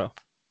Djurgården tar det.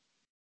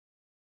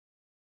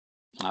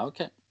 Ja,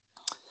 okej.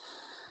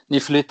 Ni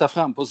flyttar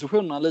fram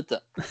positionerna lite.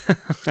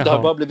 Det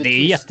har bara blivit det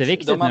är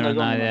jätteviktigt nu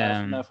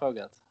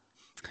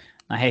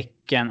när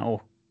Häcken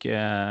och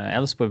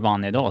Elfsborg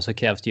vann idag, så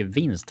krävs det ju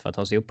vinst för att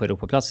ta sig upp på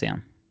Europaplats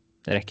igen.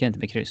 Det räcker inte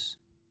med kryss.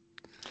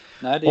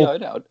 Nej, det gör ju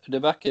det. Det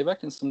verkar ju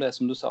verkligen som det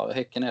som du sa,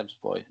 Häcken,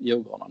 Elfsborg,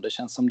 Djurgården. Det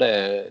känns som det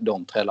är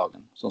de 3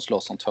 lagen som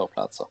slåss om 2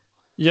 platser.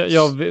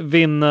 Ja,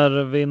 vinner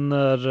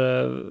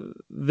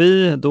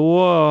vi,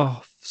 då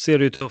ser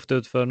det ju tufft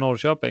ut för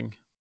Norrköping.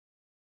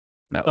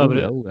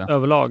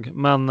 Överlag.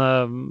 Men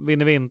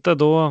vinner vi inte,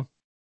 då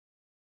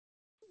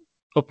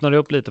öppnar det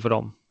upp lite för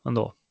dem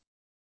ändå.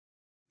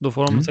 Då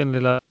får de sin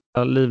lilla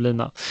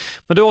livlina.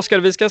 Men du Oskar,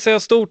 vi ska säga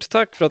stort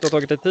tack för att du har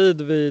tagit dig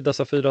tid vid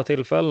dessa 4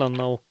 tillfällen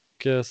och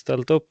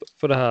ställt upp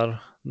för det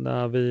här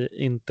när vi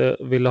inte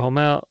ville ha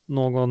med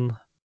någon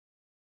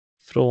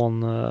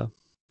från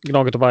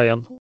Gnaget och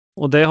Bayern.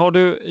 Och det har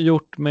du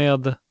gjort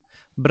med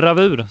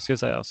bravur, ska jag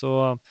säga.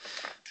 Så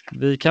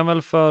vi kan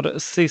väl för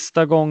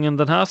sista gången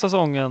den här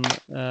säsongen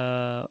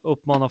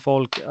uppmana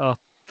folk att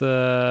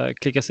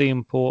klicka sig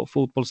in på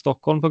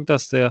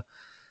fotbollstockholm.se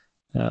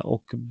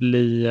och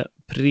bli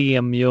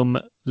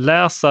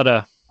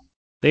premiumläsare.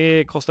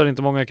 Det kostar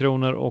inte många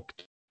kronor och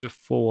du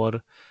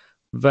får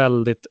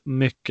väldigt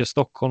mycket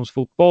Stockholms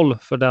fotboll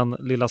för den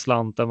lilla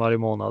slanten varje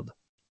månad.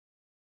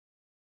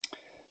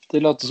 Det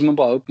låter som en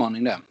bra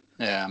uppmaning det.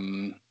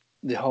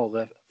 Vi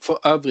har för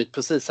övrigt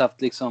precis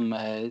haft liksom,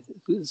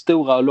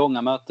 stora och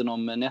långa möten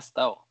om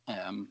nästa år.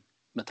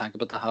 Med tanke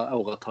på att det här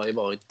året har ju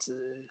varit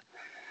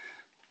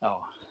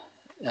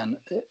en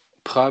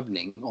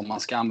prövning, om man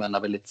ska använda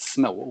väldigt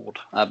små ord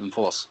även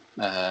för oss.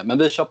 Men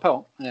vi kör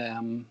på.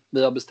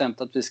 Vi har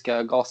bestämt att vi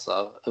ska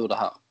gasa ur det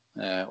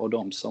här. Och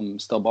de som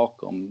står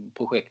bakom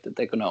projektet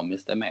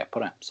ekonomiskt är med på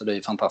det. Så det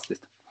är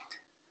fantastiskt.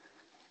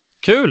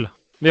 Kul!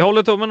 Vi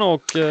håller tummen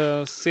och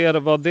ser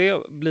vad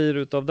det blir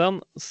utav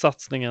den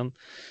satsningen.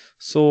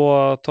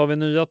 Så tar vi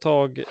nya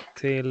tag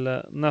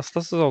till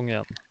nästa säsong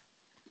igen.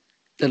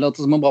 Det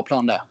låter som en bra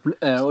plan det.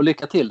 Och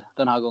lycka till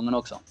den här gången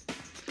också.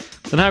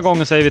 Den här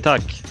gången säger vi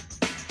tack.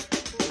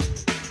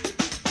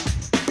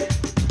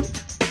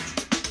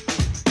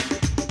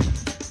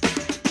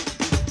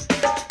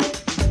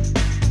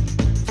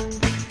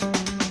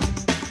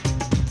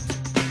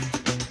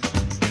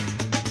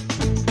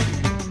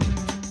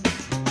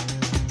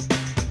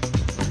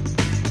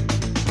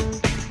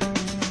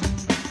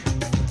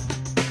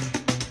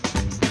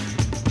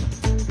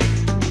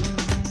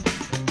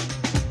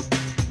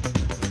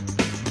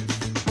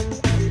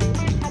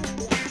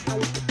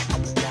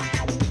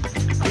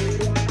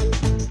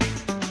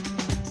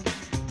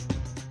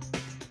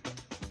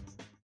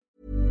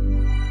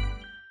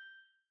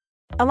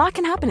 A lot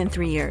can happen in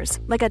 3 years,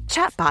 like a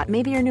chatbot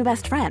may be your new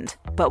best friend.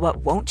 But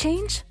what won't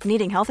change?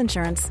 Needing health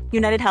insurance.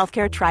 United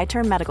Healthcare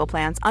Tri-Term Medical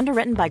Plans,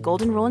 underwritten by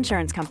Golden Rule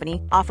Insurance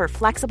Company, offer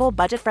flexible,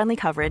 budget-friendly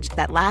coverage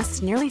that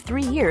lasts nearly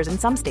 3 years in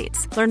some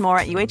states. Learn more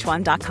at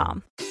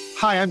uh1.com.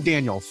 Hi, I'm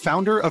Daniel,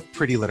 founder of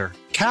Pretty Litter.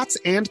 Cats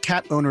and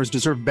cat owners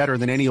deserve better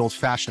than any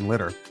old-fashioned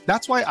litter.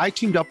 That's why I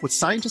teamed up with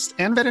scientists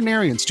and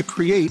veterinarians to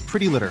create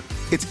Pretty Litter.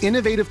 Its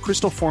innovative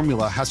crystal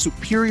formula has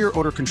superior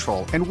odor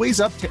control and weighs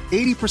up to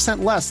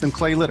 80% less than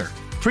clay litter.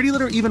 Pretty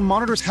Litter even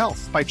monitors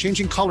health by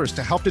changing colors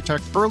to help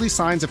detect early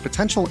signs of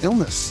potential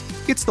illness.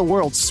 It's the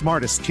world's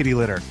smartest kitty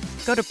litter.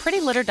 Go to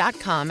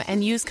prettylitter.com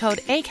and use code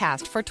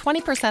ACAST for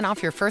 20%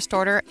 off your first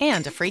order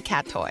and a free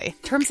cat toy.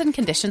 Terms and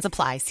conditions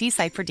apply. See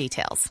site for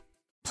details.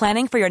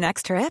 Planning for your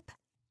next trip?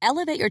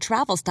 Elevate your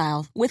travel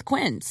style with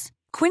Quince.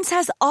 Quince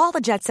has all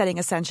the jet-setting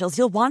essentials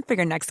you'll want for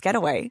your next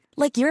getaway,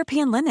 like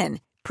European linen,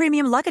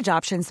 premium luggage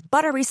options,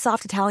 buttery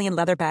soft Italian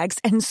leather bags,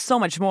 and so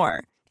much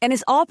more. And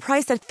is all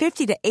priced at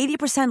 50 to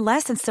 80%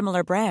 less than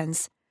similar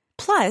brands.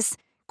 Plus,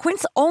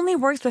 Quince only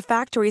works with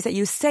factories that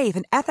use safe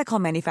and ethical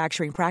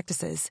manufacturing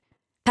practices.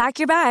 Pack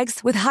your bags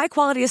with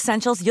high-quality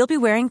essentials you'll be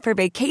wearing for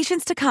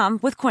vacations to come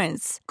with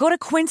Quince. Go to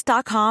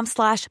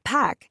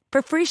quince.com/pack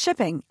for free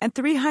shipping and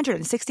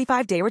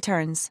 365-day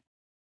returns.